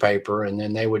newspaper, and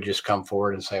then they would just come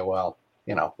forward and say, well,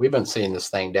 we've been seeing this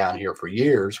thing down here for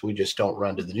years. We just don't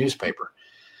run to the newspaper,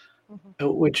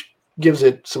 which gives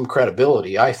it some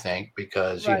credibility, I think,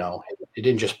 because, right. It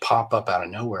didn't just pop up out of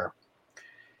nowhere.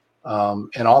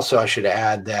 And also I should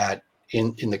add that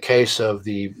in the case of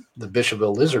the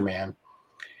Bishopville Lizardman,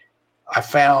 I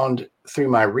found through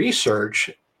my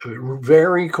research,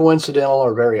 very coincidental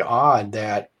or very odd,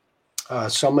 that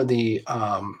some of the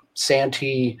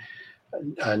Santee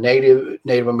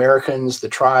Native Americans, the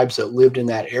tribes that lived in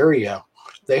that area,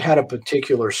 they had a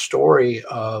particular story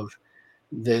of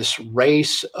this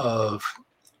race of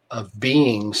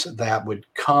beings that would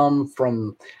come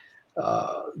from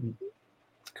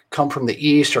the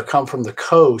east or come from the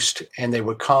coast, and they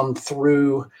would come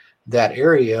through that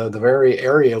area, the very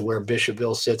area where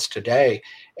Bishopville sits today,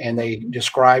 and they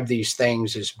describe these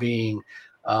things as being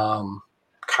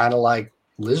kind of like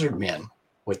lizard men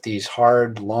with these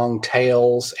hard, long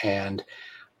tails and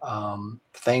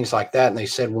things like that. And they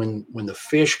said when the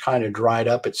fish kind of dried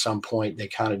up at some point, they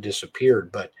kind of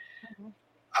disappeared. But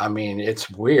I mean, it's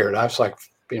weird. I was like,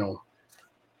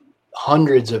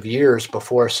 hundreds of years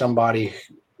before somebody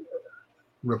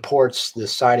reports the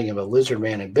sighting of a lizard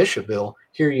man in Bishopville,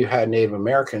 here you had Native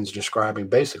Americans describing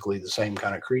basically the same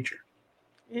kind of creature.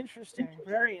 Interesting.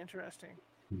 Very interesting.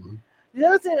 Mm-hmm. The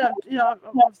other thing,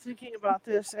 I'm thinking about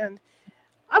this, and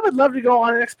I would love to go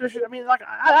on an expedition. I mean, like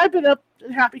I've been up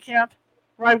in Happy Camp,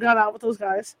 where I've gone out with those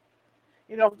guys,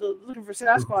 looking for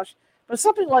Sasquatch. Mm-hmm. But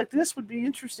something like this would be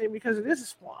interesting because it is a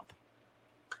swamp.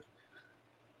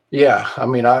 Yeah, I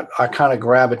mean, I kind of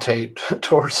gravitate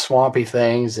towards swampy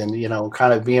things, and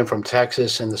kind of being from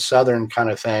Texas and the southern kind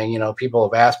of thing. People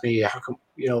have asked me, how come,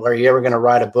 are you ever going to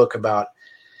write a book about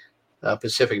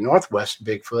Pacific Northwest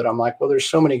Bigfoot? I'm like, well, there's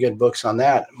so many good books on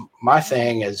that. My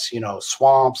thing is,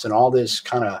 swamps and all this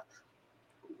kind of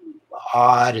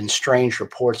odd and strange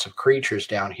reports of creatures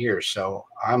down here. So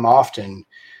I'm often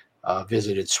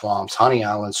visited swamps, Honey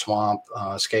Island Swamp,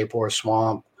 Skateboard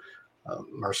Swamp,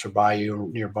 Mercer Bayou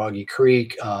near Boggy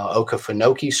Creek,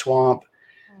 Okefenokee Swamp,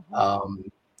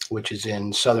 which is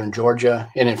in southern Georgia.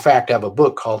 And in fact, I have a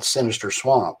book called Sinister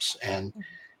Swamps, and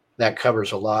that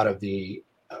covers a lot of the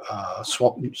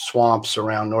swamps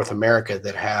around North America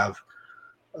that have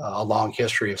a long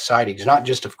history of sightings, not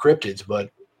just of cryptids, but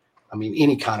I mean,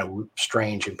 any kind of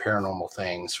strange and paranormal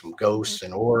things, from ghosts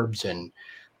and orbs and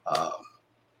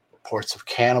reports of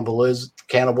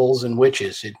cannibals and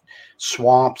witches.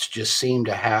 Swamps just seem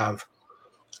to have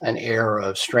an air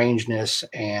of strangeness,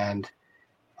 and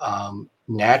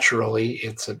naturally,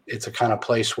 it's a kind of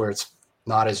place where it's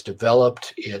not as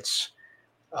developed. It's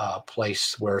a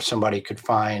place where somebody could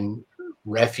find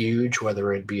refuge,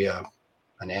 whether it be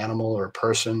an animal or a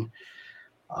person.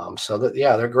 So that,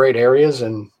 yeah, they're great areas,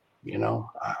 and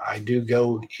I do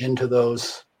go into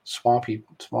those swampy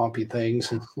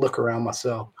things and look around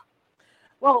myself.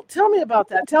 Well, tell me about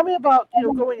that. Tell me about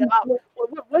going out.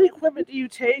 What equipment do you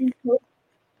take?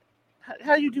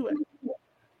 How do you do it?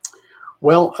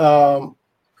 Well,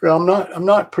 I'm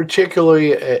not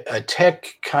particularly a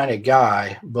tech kind of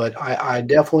guy, but I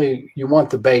definitely, you want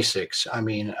the basics. I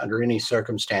mean, under any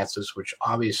circumstances, which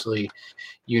obviously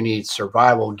you need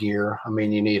survival gear. I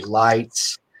mean, you need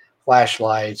lights,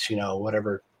 flashlights,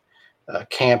 whatever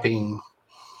camping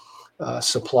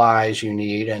supplies you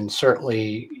need. And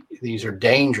certainly these are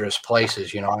dangerous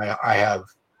places. I have,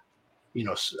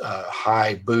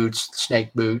 high boots,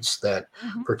 snake boots that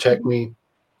protect me.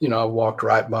 I've walked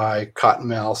right by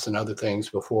cottonmouths and other things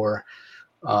before.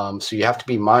 So you have to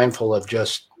be mindful of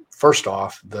just, first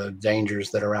off, the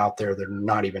dangers that are out there that are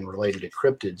not even related to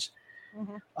cryptids.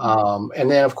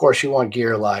 And then, of course, you want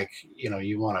gear like,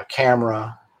 you want a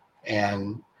camera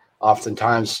and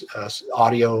oftentimes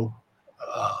audio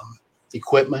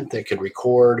equipment that could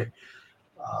record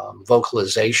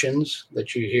vocalizations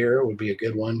that you hear would be a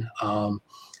good one.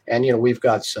 And, we've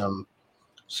got some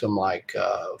like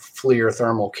FLIR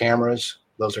thermal cameras.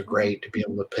 Those are great to be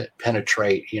able to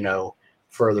penetrate,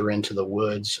 further into the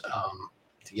woods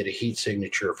to get a heat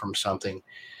signature from something.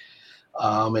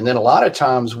 And then a lot of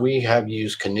times we have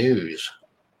used canoes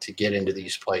to get into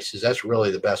these places. That's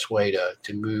really the best way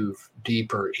to move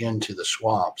deeper into the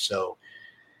swamp. So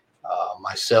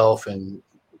myself and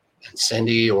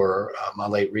Cindy, or my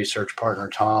late research partner,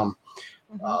 Tom,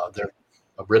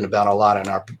 I've written about a lot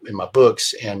in my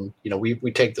books. And,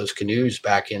 we take those canoes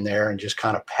back in there and just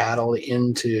kind of paddle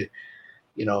into,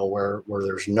 where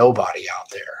there's nobody out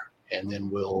there. And then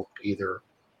we'll either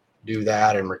do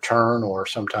that and return, or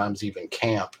sometimes even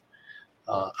camp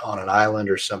on an island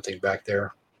or something back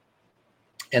there.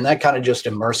 And that kind of just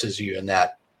immerses you in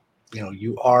that,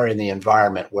 you are in the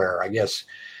environment where, I guess,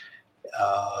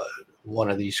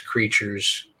 one of these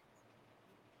creatures,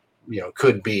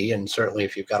 could be. And certainly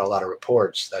if you've got a lot of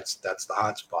reports, that's the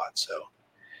hot spot. So,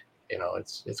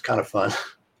 it's kind of fun.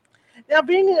 Now,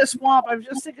 being in a swamp, I'm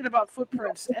just thinking about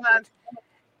footprints. And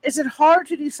is it hard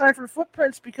to decipher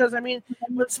footprints? Because, when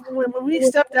we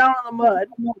step down on the mud,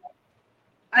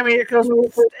 it goes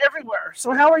everywhere.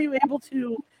 So how are you able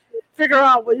to figure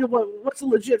out what's a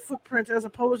legit footprint as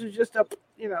opposed to just a.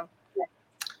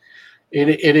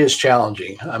 It is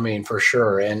challenging. For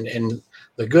sure. And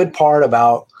the good part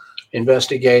about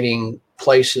investigating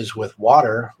places with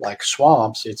water like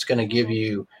swamps, it's going to give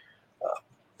you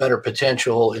better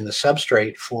potential in the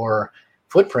substrate for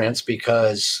footprints,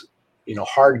 because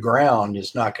hard ground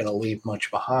is not going to leave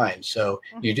much behind. So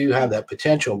you do have that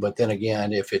potential, but then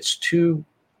again, if it's too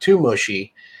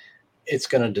mushy, it's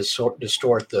going to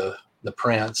distort the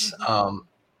prints.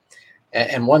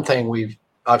 And one thing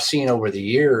I've seen over the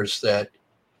years that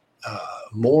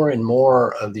more and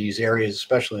more of these areas,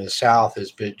 especially in the South,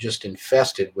 has been just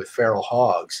infested with feral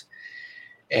hogs.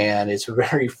 And it's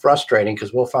very frustrating,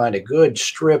 because we'll find a good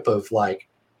strip of like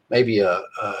maybe a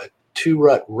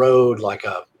 2-rut road, like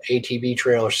a ATV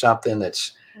trail or something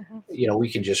that's, we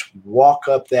can just walk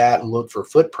up that and look for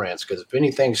footprints, because if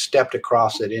anything stepped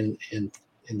across it in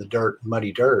the dirt,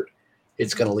 muddy dirt,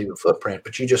 it's going to leave a footprint.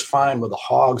 But you just find where the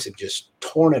hogs have just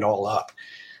torn it all up.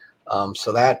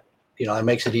 So that, that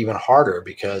makes it even harder,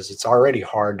 because it's already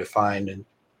hard to find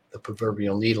the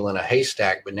proverbial needle in a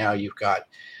haystack, but now you've got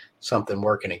something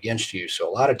working against you. So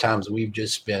a lot of times we've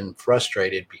just been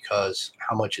frustrated because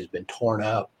how much has been torn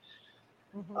up.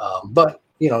 But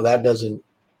that doesn't,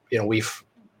 we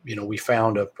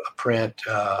found a print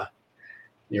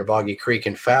near Boggy Creek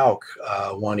in Fouke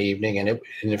one evening, and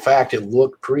in fact it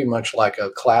looked pretty much like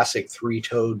a classic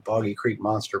 3-toed Boggy Creek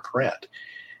monster print.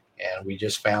 And we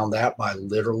just found that by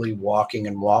literally walking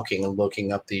and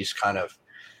looking up these kind of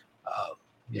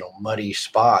muddy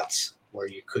spots where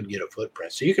you could get a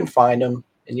footprint. So you can find them,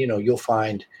 and you'll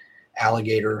find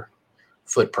alligator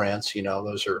footprints.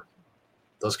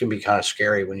 Those can be kind of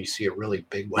scary when you see a really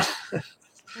big one.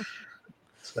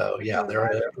 So yeah, there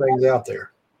are things out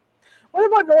there. What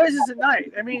about noises at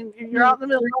night? You're out in the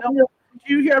middle.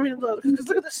 Do you hear? Because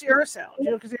look at the Sierra Sound.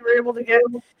 Because they were able to get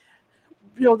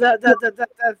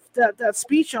that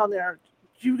speech on there.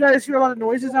 Do you guys hear a lot of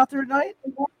noises out there at night?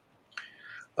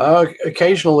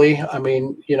 Occasionally.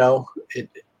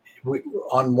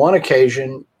 On one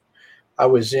occasion, I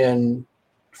was in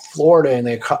Florida in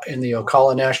the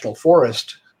Ocala National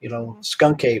Forest,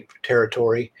 Skunk Ape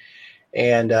territory,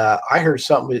 and I heard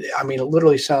something. It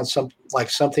literally sounds like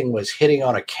something was hitting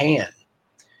on a can,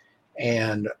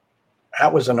 and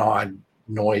that was an odd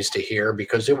noise to hear,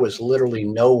 because it was literally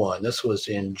no one. This was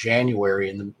in January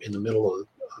in the middle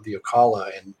of the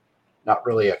Ocala, and not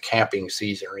really a camping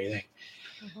season or anything.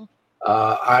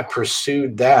 I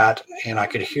pursued that, and I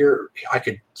could hear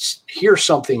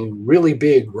something really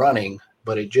big running,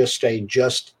 but it just stayed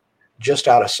just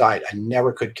out of sight. I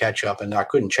never could catch up, and I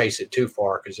couldn't chase it too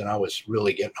far, because then I was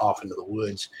really getting off into the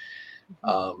woods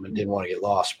and didn't want to get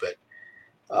lost. But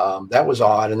that was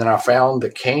odd. And then I found the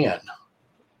can,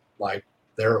 like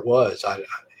there it was.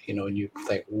 And you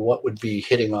think, what would be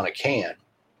hitting on a can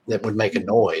that would make a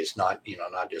noise, not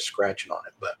just scratching on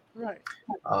it. But right.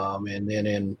 And then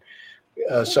in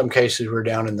some cases, we're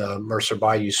down in the Mercer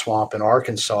Bayou Swamp in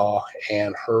Arkansas,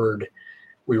 and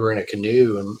we were in a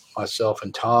canoe, and myself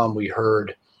and Tom, we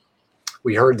heard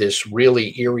this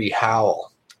really eerie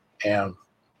howl. And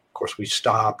of course, we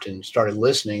stopped and started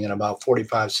listening. And about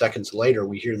 45 seconds later,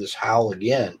 we hear this howl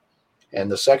again.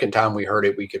 And the second time we heard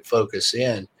it, we could focus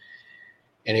in.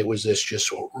 And it was this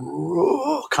just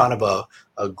kind of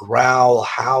a growl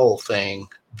howl thing,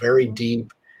 very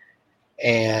deep.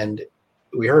 And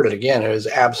we heard it again. It was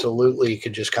absolutely,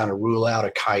 could just kind of rule out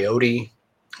a coyote.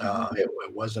 It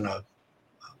wasn't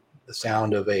the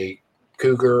sound of a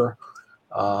cougar.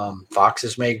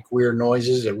 Foxes make weird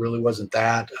noises. It really wasn't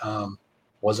that.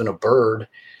 Wasn't a bird,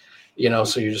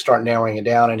 so you just start narrowing it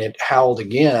down, and it howled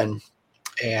again.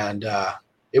 And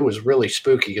it was really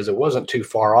spooky because it wasn't too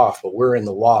far off, but we're in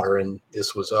the water, and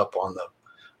this was up on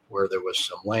where there was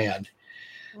some land.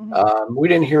 We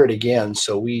didn't hear it again.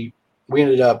 So we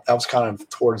ended up, that was kind of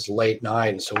towards late night.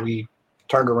 And so we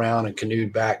turned around and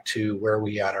canoed back to where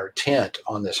we had our tent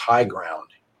on this high ground,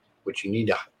 which you need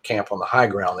to camp on the high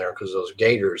ground there because those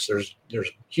gators, there's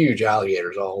huge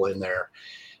alligators all in there.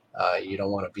 You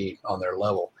don't want to be on their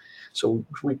level. So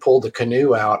we pulled the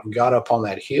canoe out and got up on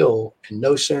that hill, and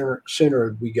no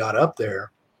sooner we got up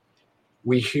there,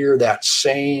 we hear that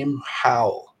same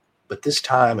howl, but this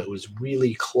time it was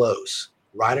really close,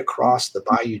 right across the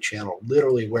bayou channel,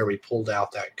 literally where we pulled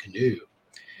out that canoe.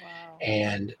 Wow.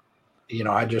 And,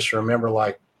 I just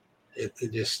remember it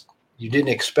just, you didn't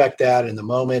expect that in the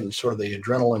moment, and sort of the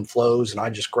adrenaline flows, and I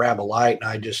just grab a light and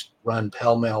I just run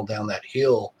pell-mell down that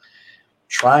hill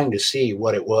trying to see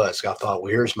what it was. I thought,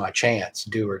 well, here's my chance,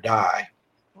 do or die.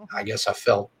 I guess I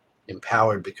felt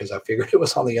empowered because I figured it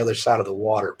was on the other side of the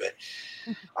water, but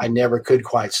I never could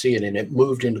quite see it. And it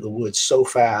moved into the woods so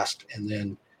fast. And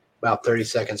then about 30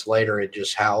 seconds later, it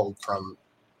just howled from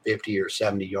 50 or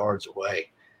 70 yards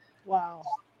away. Wow.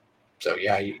 So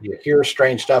yeah, you hear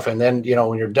strange stuff. And then,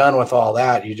 when you're done with all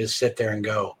that, you just sit there and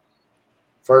go,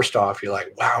 first off, you're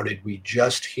like, wow, did we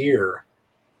just hear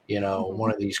one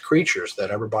of these creatures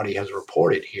that everybody has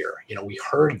reported here? We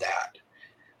heard that.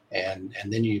 And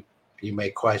then you may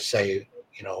quite say,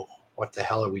 what the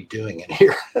hell are we doing in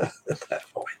here at that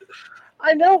point?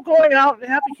 I know going out in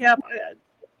Happy Camp,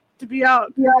 to be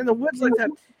out in the woods like that,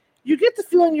 you get the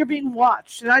feeling you're being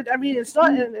watched. And I mean, it's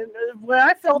not, and when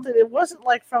I felt it, it wasn't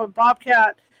like from a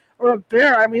bobcat or a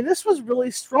bear. I mean, this was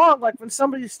really strong, like when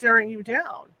somebody's staring you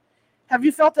down. Have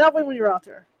you felt that way when you're out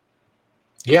there?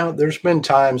 Yeah, there's been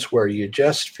times where you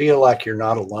just feel like you're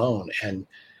not alone, and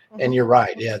you're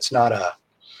right. Yeah, it's not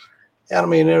I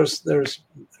mean, there's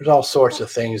all sorts of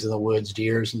things in the woods,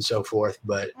 deers and so forth,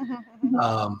 but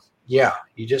yeah,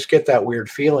 you just get that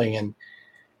weird feeling,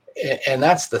 and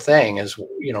that's the thing is,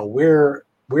 we're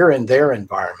in their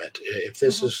environment. If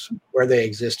this is where they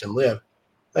exist and live,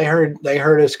 they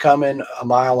heard us coming a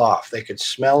mile off. They could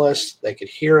smell us, they could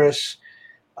hear us.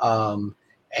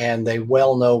 And they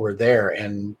well know we're there.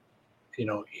 And,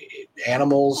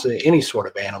 animals, any sort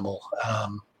of animal,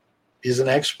 is an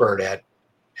expert at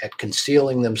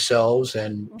concealing themselves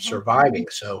and surviving.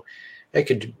 So they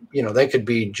could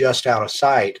be just out of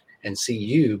sight and see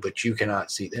you, but you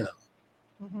cannot see them.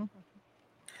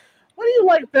 What do you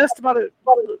like best about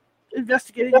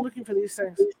investigating and looking for these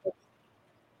things?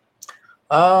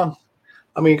 I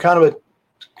mean, kind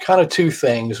of two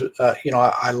things.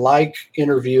 I like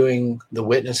interviewing the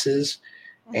witnesses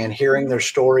and hearing their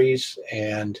stories,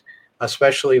 and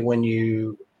especially when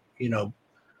you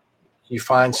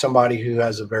find somebody who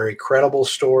has a very credible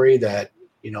story that,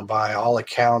 by all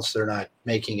accounts, they're not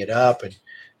making it up, and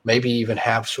maybe even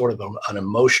have sort of an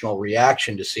emotional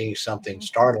reaction to seeing something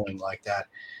startling like that.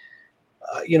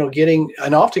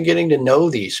 Often getting to know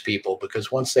these people,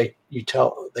 because once they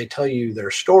tell you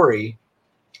their story,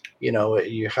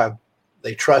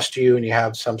 they trust you and you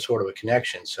have some sort of a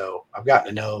connection. So I've gotten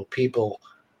to know people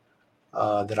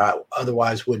that I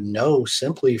otherwise wouldn't know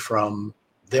simply from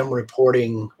them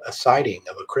reporting a sighting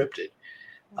of a cryptid.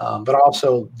 But I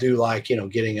also do like,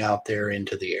 getting out there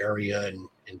into the area and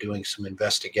doing some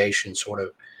investigation sort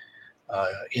of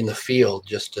in the field,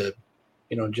 just to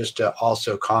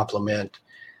also complement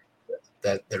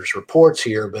that there's reports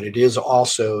here, but it is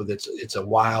also it's a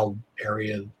wild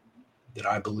area that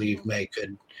I believe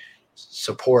could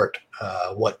support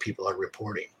what people are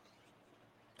reporting.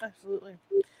 Absolutely.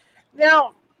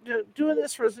 Now, doing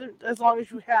this for as long as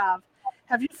you have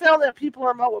you found that people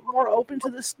are more open to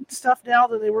this stuff now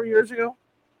than they were years ago?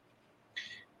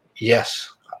 Yes,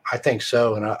 I think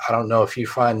so. And I don't know if you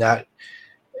find that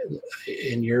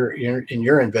in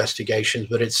your investigations,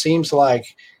 but it seems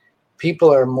like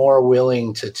people are more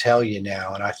willing to tell you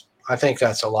now. And I think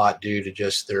that's a lot due to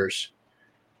just there's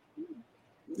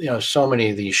so many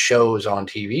of these shows on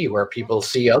TV where people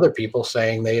see other people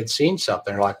saying they had seen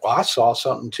something. They're like, well, I saw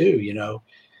something too. You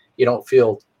don't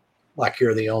feel like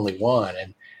you're the only one.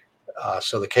 And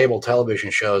So the cable television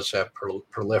shows have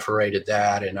proliferated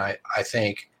that, and I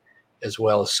think as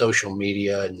well as social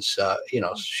media and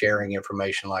sharing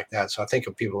information like that. So I think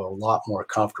people are a lot more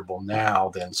comfortable now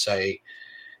than say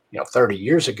 30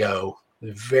 years ago.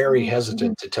 They're very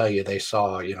hesitant to tell you they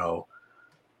saw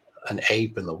an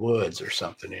ape in the woods or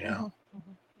something.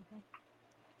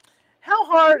 How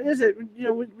hard is it, when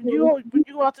you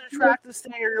go out to track this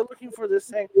thing or you're looking for this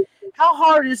thing? How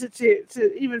hard is it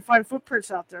to even find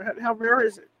footprints out there? How rare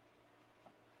is it?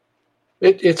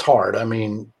 It's hard. I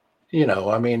mean,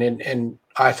 and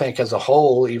I think as a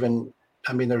whole, even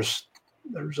there's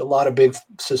a lot of big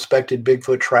suspected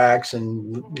Bigfoot tracks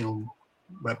and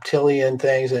reptilian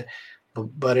things,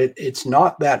 but it's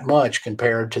not that much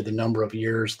compared to the number of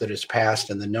years that has passed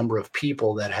and the number of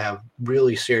people that have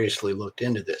really seriously looked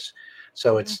into this.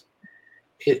 So it's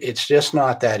just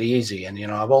not that easy. And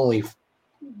I've only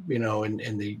in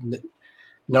the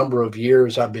number of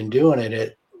years I've been doing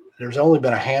it, there's only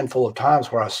been a handful of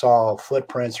times where I saw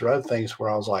footprints or other things where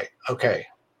I was like, okay,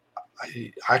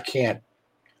 I can't.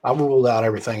 I ruled out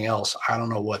everything else. I don't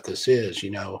know what this is,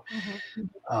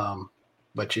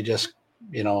 but you just,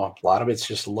 a lot of it's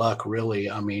just luck, really.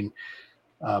 I mean,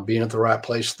 being at the right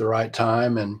place at the right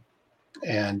time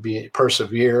and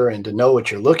persevere and to know what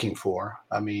you're looking for.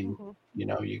 I mean,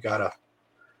 you gotta.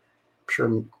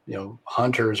 Sure,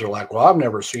 hunters are like, well, I've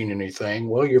never seen anything.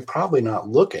 Well, you're probably not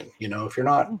looking. If you're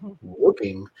not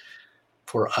looking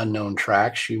for unknown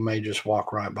tracks, you may just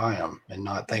walk right by them and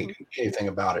not think anything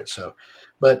about it. So,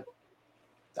 but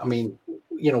I mean,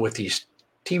 with these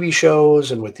TV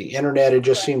shows and with the internet, it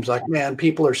just seems like, man,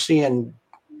 people are seeing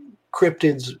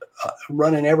cryptids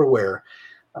running everywhere.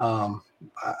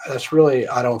 That's really,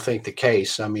 I don't think, the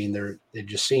case. I mean, it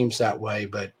just seems that way,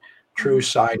 but true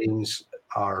sightings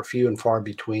are few and far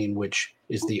between, which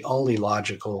is the only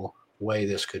logical way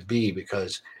this could be,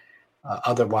 because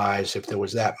otherwise, if there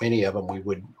was that many of them, we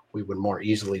would more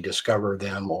easily discover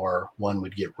them, or one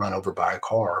would get run over by a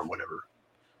car or whatever.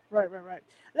 Right.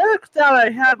 The other thought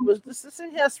I had was this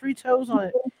thing has 3 toes on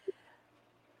it.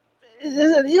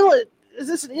 Is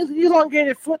this an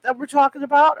elongated foot that we're talking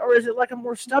about, or is it like a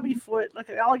more stubby foot like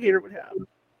an alligator would have?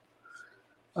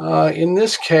 In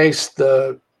this case,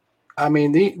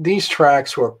 these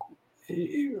tracks were,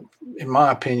 in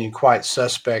my opinion, quite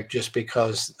suspect just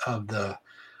because of the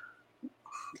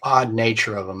odd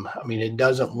nature of them. I mean, it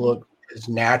doesn't look as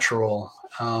natural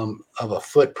of a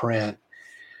footprint,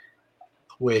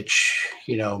 which,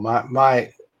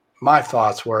 my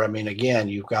thoughts were, I mean, again,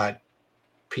 you've got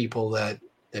people that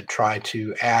try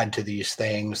to add to these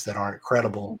things that aren't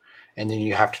credible, and then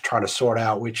you have to try to sort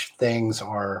out which things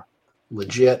are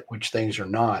legit, which things are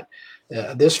not.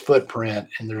 This footprint,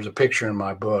 and there's a picture in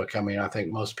my book. I mean, I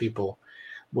think most people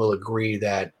will agree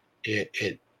that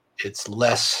it's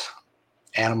less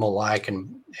animal-like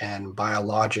and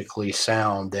biologically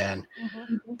sound than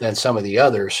some of the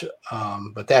others.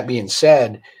 But that being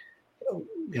said,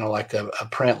 like a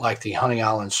print like the Honey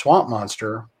Island swamp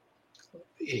monster,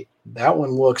 that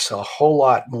one looks a whole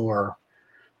lot more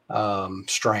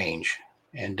strange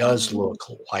and does look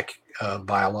like a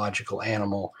biological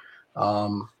animal.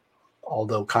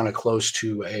 Although kind of close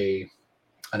to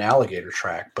an alligator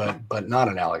track, but not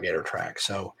an alligator track.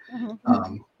 So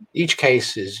each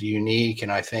case is unique,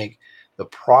 and I think the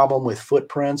problem with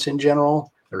footprints in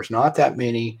general, there's not that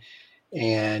many,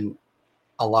 and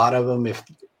a lot of them, if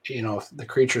the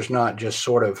creature's not just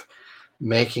sort of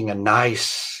making a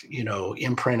nice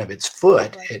imprint of its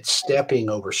foot, it's stepping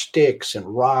over sticks and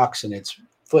rocks, and its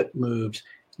foot moves.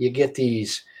 You get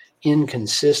these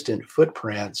inconsistent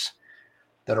footprints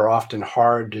that are often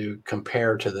hard to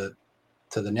compare to the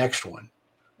next one.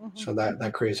 So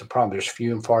that creates a problem. There's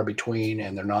few and far between,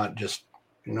 and they're not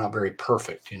very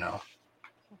perfect.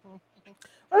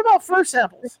 What about fur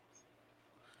samples?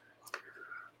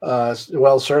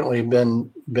 Well, certainly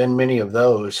been many of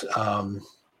those.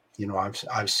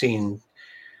 I've seen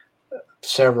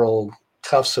several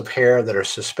tufts of hair that are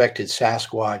suspected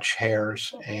Sasquatch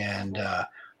hairs, and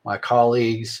my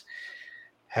colleagues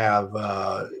have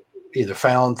either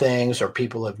found things or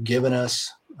people have given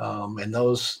us, and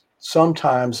those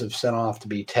sometimes have sent off to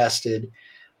be tested.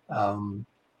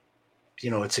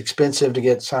 It's expensive to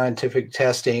get scientific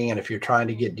testing, and if you're trying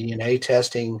to get DNA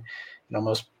testing,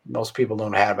 most people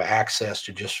don't have access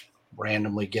to just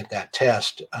randomly get that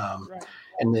test.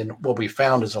 And then what we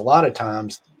found is a lot of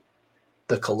times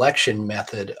the collection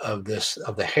method of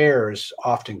the hairs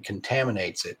often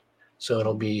contaminates it. So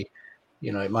it'll be,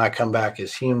 it might come back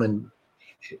as human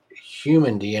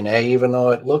DNA, even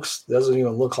though doesn't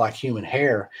even look like human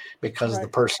hair, because the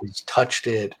person's touched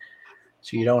it.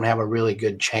 So you don't have a really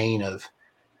good chain of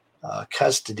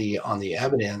custody on the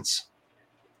evidence,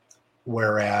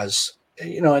 whereas,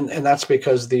 and that's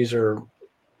because these are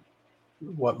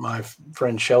what my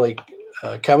friend Shelley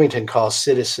Covington calls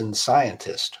citizen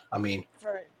scientists. I mean,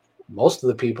 Right. most of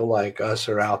the people like us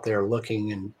are out there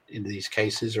looking into these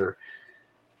cases, or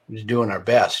doing our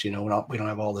best. We don't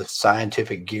have all the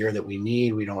scientific gear that we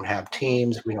need. We don't have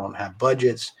teams. We don't have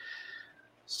budgets.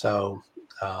 So,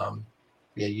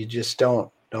 you just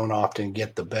don't often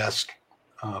get the best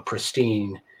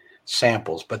pristine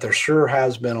samples. But there sure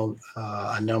has been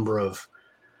a number of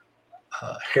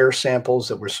hair samples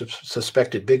that were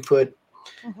suspected Bigfoot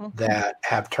that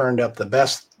have turned up. The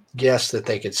best guess that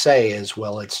they could say is,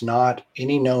 well, it's not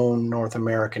any known North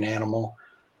American animal.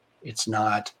 It's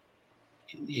not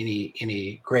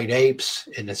any great apes,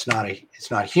 and it's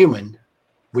not human.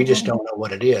 We just don't know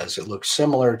what it is. It looks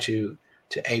similar to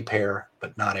ape hair,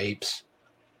 but not apes.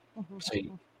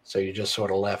 So you're just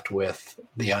sort of left with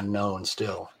the unknown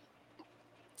still.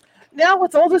 Now,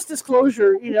 with all this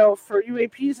disclosure, for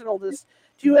UAPs and all this,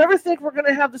 do you ever think we're going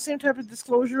to have the same type of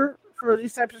disclosure for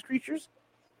these types of creatures?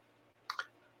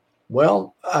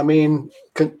 Well, I mean,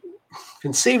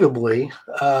 conceivably,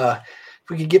 if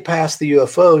we could get past the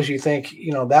UFOs, you think,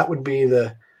 that would be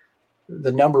the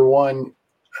number one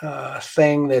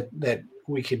thing that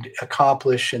we could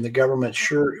accomplish, and the government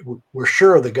we're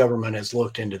sure the government has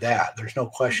looked into that. There's no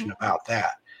question about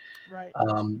that. Right.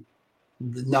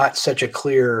 Not such a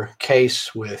clear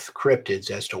case with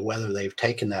cryptids as to whether they've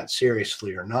taken that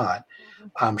seriously or not.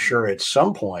 I'm sure at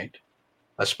some point,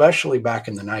 especially back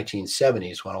in the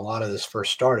 1970s when a lot of this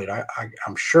first started,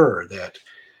 I'm sure that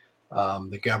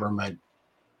the government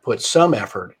put some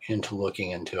effort into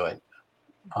looking into it.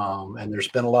 And there's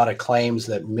been a lot of claims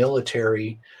that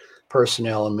military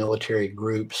personnel and military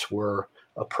groups were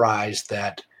apprised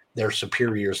that their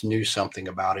superiors knew something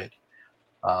about it.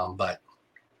 But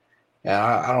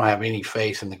I don't have any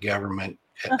faith in the government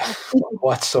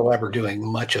whatsoever doing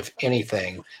much of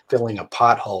anything, filling a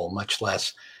pothole, much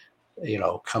less,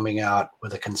 coming out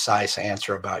with a concise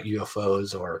answer about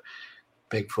UFOs or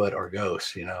Bigfoot or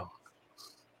ghosts,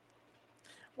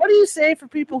 What do you say for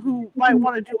people who might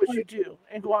want to do what you do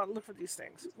and go out and look for these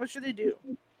things? What should they do?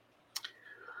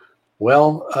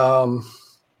 Well,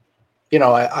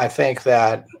 I think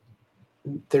that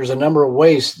there's a number of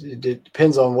ways. It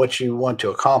depends on what you want to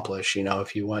accomplish.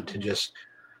 If you want to just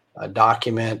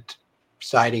document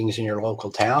sightings in your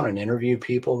local town and interview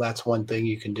people, that's one thing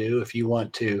you can do. If you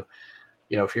want to,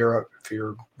 if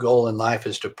your goal in life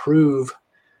is to prove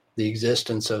the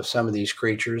existence of some of these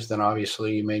creatures, then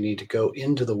obviously you may need to go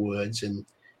into the woods. And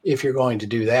if you're going to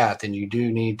do that, then you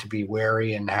do need to be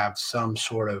wary and have some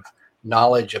sort of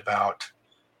knowledge about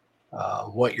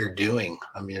what you're doing.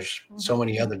 I mean, there's so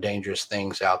many other dangerous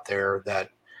things out there that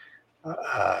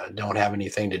don't have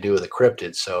anything to do with the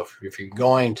cryptids. So if you're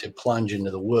going to plunge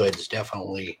into the woods,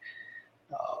 definitely,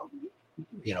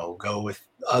 go with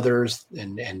others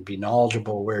and be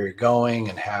knowledgeable where you're going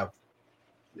and have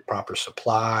the proper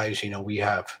supplies. We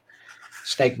have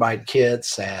snake bite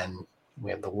kits, and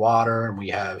we have the water, and we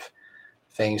have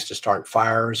things to start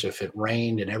fires if it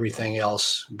rained and everything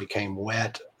else became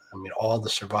wet. I mean, all the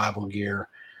survival gear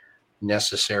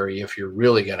necessary if you're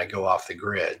really going to go off the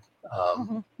grid,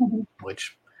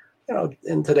 which,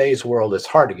 in today's world, it's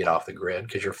hard to get off the grid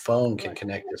because your phone can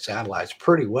connect to satellites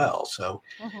pretty well. So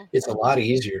it's a lot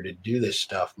easier to do this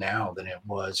stuff now than it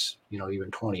was, even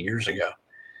 20 years ago.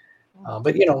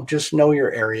 But, just know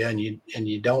your area, and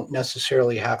you don't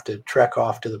necessarily have to trek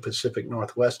off to the Pacific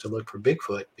Northwest to look for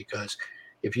Bigfoot, because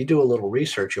if you do a little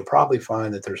research, you'll probably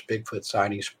find that there's Bigfoot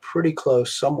sightings pretty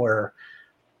close somewhere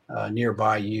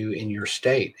nearby you in your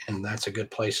state. And that's a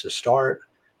good place to start.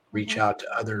 Reach out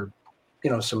to other,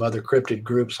 some other cryptid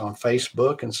groups on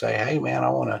Facebook and say, hey, man, I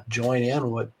want to join in.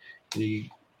 What can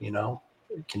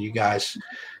you guys,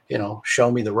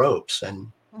 show me the ropes?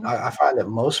 And I find that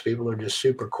most people are just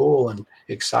super cool and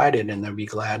excited, and they'll be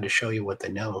glad to show you what they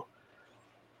know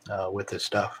with this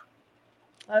stuff.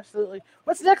 Absolutely.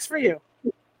 What's next for you?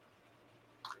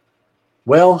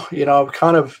 Well, I've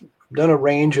kind of done a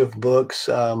range of books,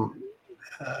 and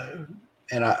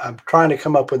I'm trying to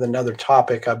come up with another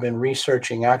topic. I've been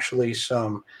researching actually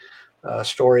some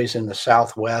stories in the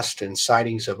Southwest and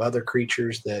sightings of other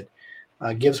creatures that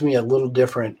gives me a little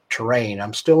different terrain.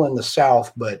 I'm still in the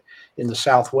South, but in the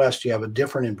Southwest, you have a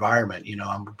different environment.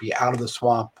 I'm going to be out of the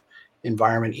swamp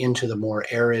environment into the more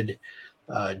arid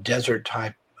desert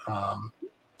type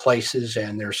places,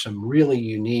 and there's some really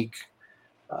unique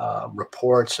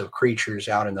reports of creatures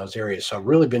out in those areas. So I've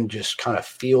really been just kind of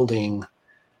fielding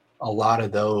a lot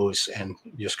of those and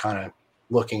just kind of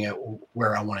looking at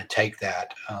where I want to take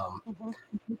that.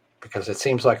 because it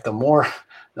seems like the more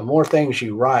things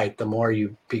you write, the more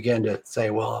you begin to say,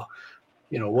 well,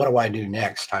 what do I do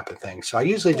next, type of thing. So I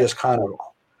usually just kind of,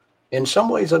 in some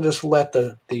ways, I just let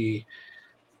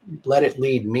let it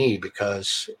lead me,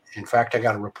 because in fact I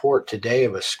got a report today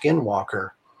of a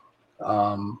skinwalker,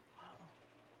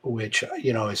 which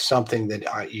is something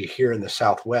that you hear in the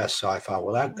Southwest. So I thought,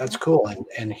 well, that's cool,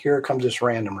 and here comes this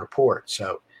random report.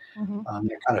 So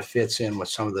it kind of fits in with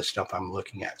some of the stuff I'm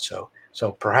looking at. So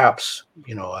perhaps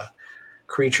a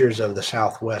Creatures of the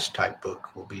Southwest type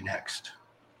book will be next.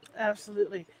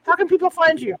 Absolutely. How can people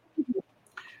find you?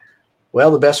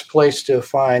 Well, the best place to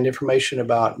find information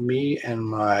about me and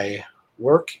my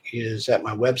work is at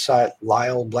my website,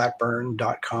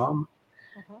 lyleblackburn.com.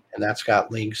 And that's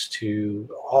got links to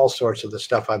all sorts of the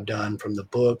stuff I've done, from the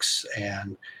books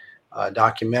and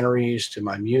documentaries to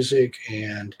my music.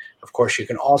 And of course, you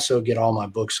can also get all my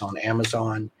books on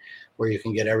Amazon, where you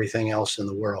can get everything else in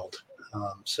the world.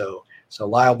 So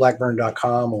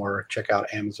lyleblackburn.com, or check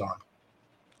out Amazon.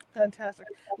 Fantastic.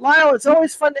 Lyle, it's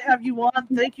always fun to have you on.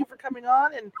 Thank you for coming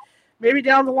on, and maybe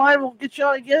down the line we'll get you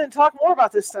on again and talk more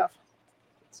about this stuff.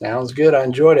 Sounds good. I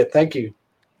enjoyed it. Thank you.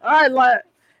 All right, Lyle.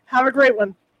 Have a great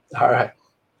one. All right.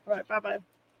 All right, bye-bye.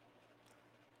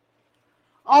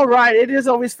 All right, it is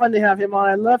always fun to have him on.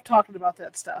 I love talking about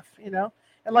that stuff, And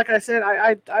like I said,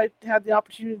 I had the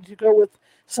opportunity to go with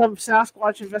some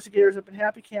Sasquatch investigators up in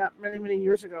Happy Camp many, many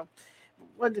years ago.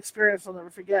 What an experience I'll never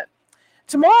forget.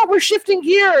 Tomorrow, we're shifting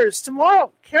gears.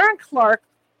 Tomorrow, Karen Clark,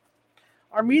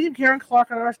 our medium Karen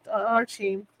Clark on our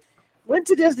team, went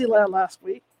to Disneyland last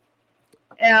week.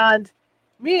 And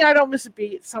me, I don't miss a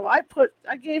beat. So I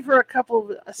gave her a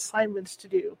couple of assignments to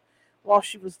do while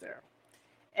she was there.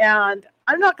 And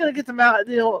I'm not going to get I'm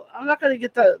not going to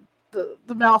get the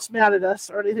mouse mad at us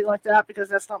or anything like that, because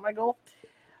that's not my goal.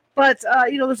 But,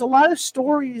 there's a lot of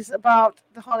stories about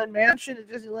the Haunted Mansion at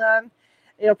Disneyland.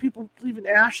 People leaving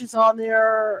ashes on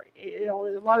there.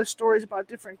 There's a lot of stories about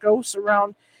different ghosts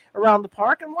around the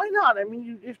park, and why not? I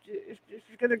mean, if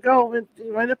you're going to go,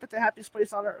 you end up at the happiest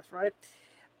place on earth, right?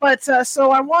 But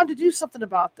so I wanted to do something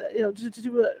about that, to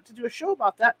do a show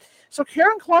about that. So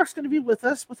Karen Clark's going to be with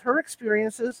us with her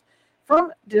experiences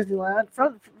from Disneyland,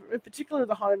 in particular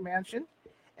the Haunted Mansion,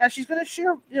 and she's going to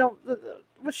share,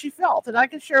 what she felt, and I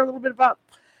can share a little bit about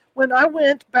when I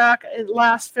went back in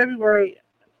last February.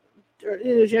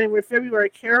 In January, February,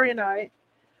 Carrie and I,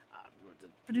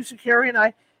 producer Carrie and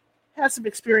I, had some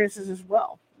experiences as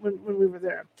well when we were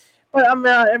there. But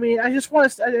I just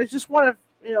want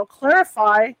to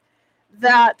clarify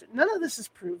that none of this is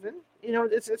proven.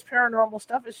 It's paranormal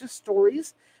stuff. It's just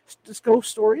stories, just ghost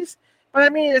stories. But I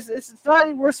mean, it's not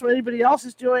any worse than what anybody else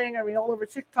is doing. I mean, all over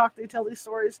TikTok they tell these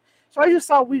stories. So I just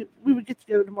thought we would get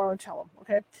together tomorrow and tell them.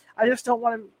 Okay, I just don't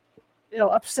want to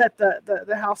upset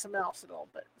the House of Mouse at all.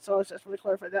 But so I just want to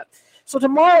clarify that. So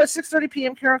tomorrow at 6:30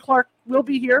 p.m., Karen Clark will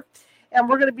be here, and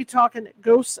we're going to be talking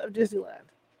Ghosts of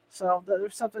Disneyland. So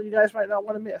there's something you guys might not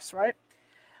want to miss, right?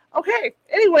 Okay.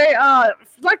 Anyway,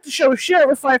 if you like the show, share it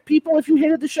with 5 people. If you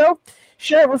hated the show,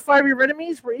 share it with 5 of your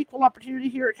enemies. We're equal opportunity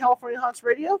here at California Haunts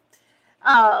Radio.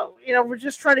 We're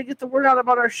just trying to get the word out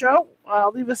about our show.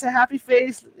 Leave us a happy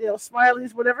face,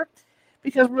 smileys, whatever.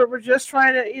 Because we're just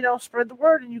trying to, spread the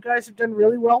word, and you guys have done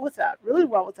really well with that. Really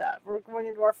well with that. We're going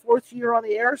into our 4th year on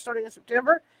the air, starting in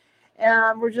September,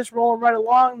 and we're just rolling right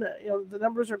along. The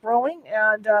numbers are growing,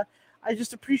 and I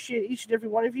just appreciate each and every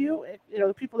one of you.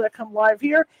 The people that come live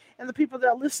here, and the people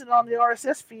that listen on the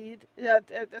RSS feed at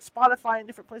Spotify and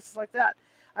different places like that.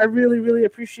 I really, really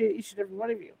appreciate each and every one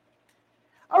of you.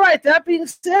 All right. That being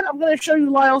said, I'm going to show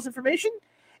you Lyle's information.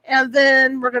 And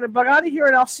then we're going to bug out of here,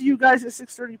 and I'll see you guys at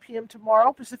 6:30 p.m.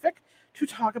 tomorrow, Pacific, to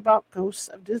talk about Ghosts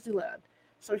of Disneyland.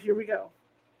 So here we go.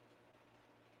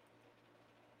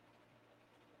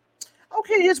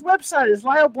 Okay, his website is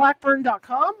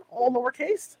lyleblackburn.com, all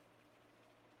lowercase.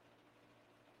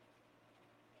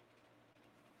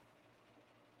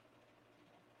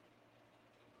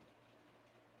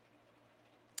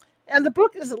 And the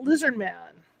book is Lizard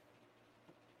Man,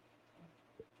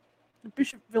 the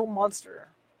Bishopville Monster.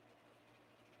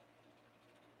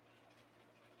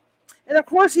 And of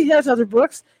course, he has other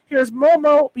books. Here's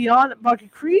Momo Beyond Boggy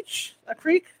Creek.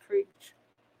 Creek.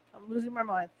 I'm losing my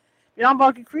mind. Beyond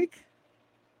Boggy Creek.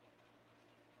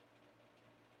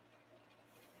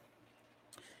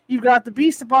 You've got The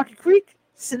Beast of Boggy Creek,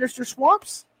 Sinister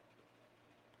Swamps.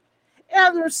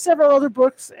 And there's several other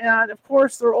books. And of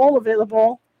course, they're all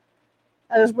available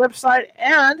at his website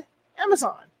and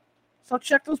Amazon. So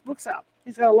check those books out.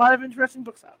 He's got a lot of interesting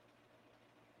books out.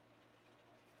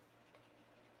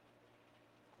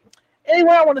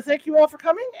 Anyway, I want to thank you all for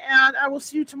coming, and I will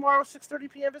see you tomorrow,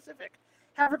 6:30 p.m. Pacific.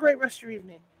 Have a great rest of your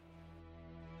evening.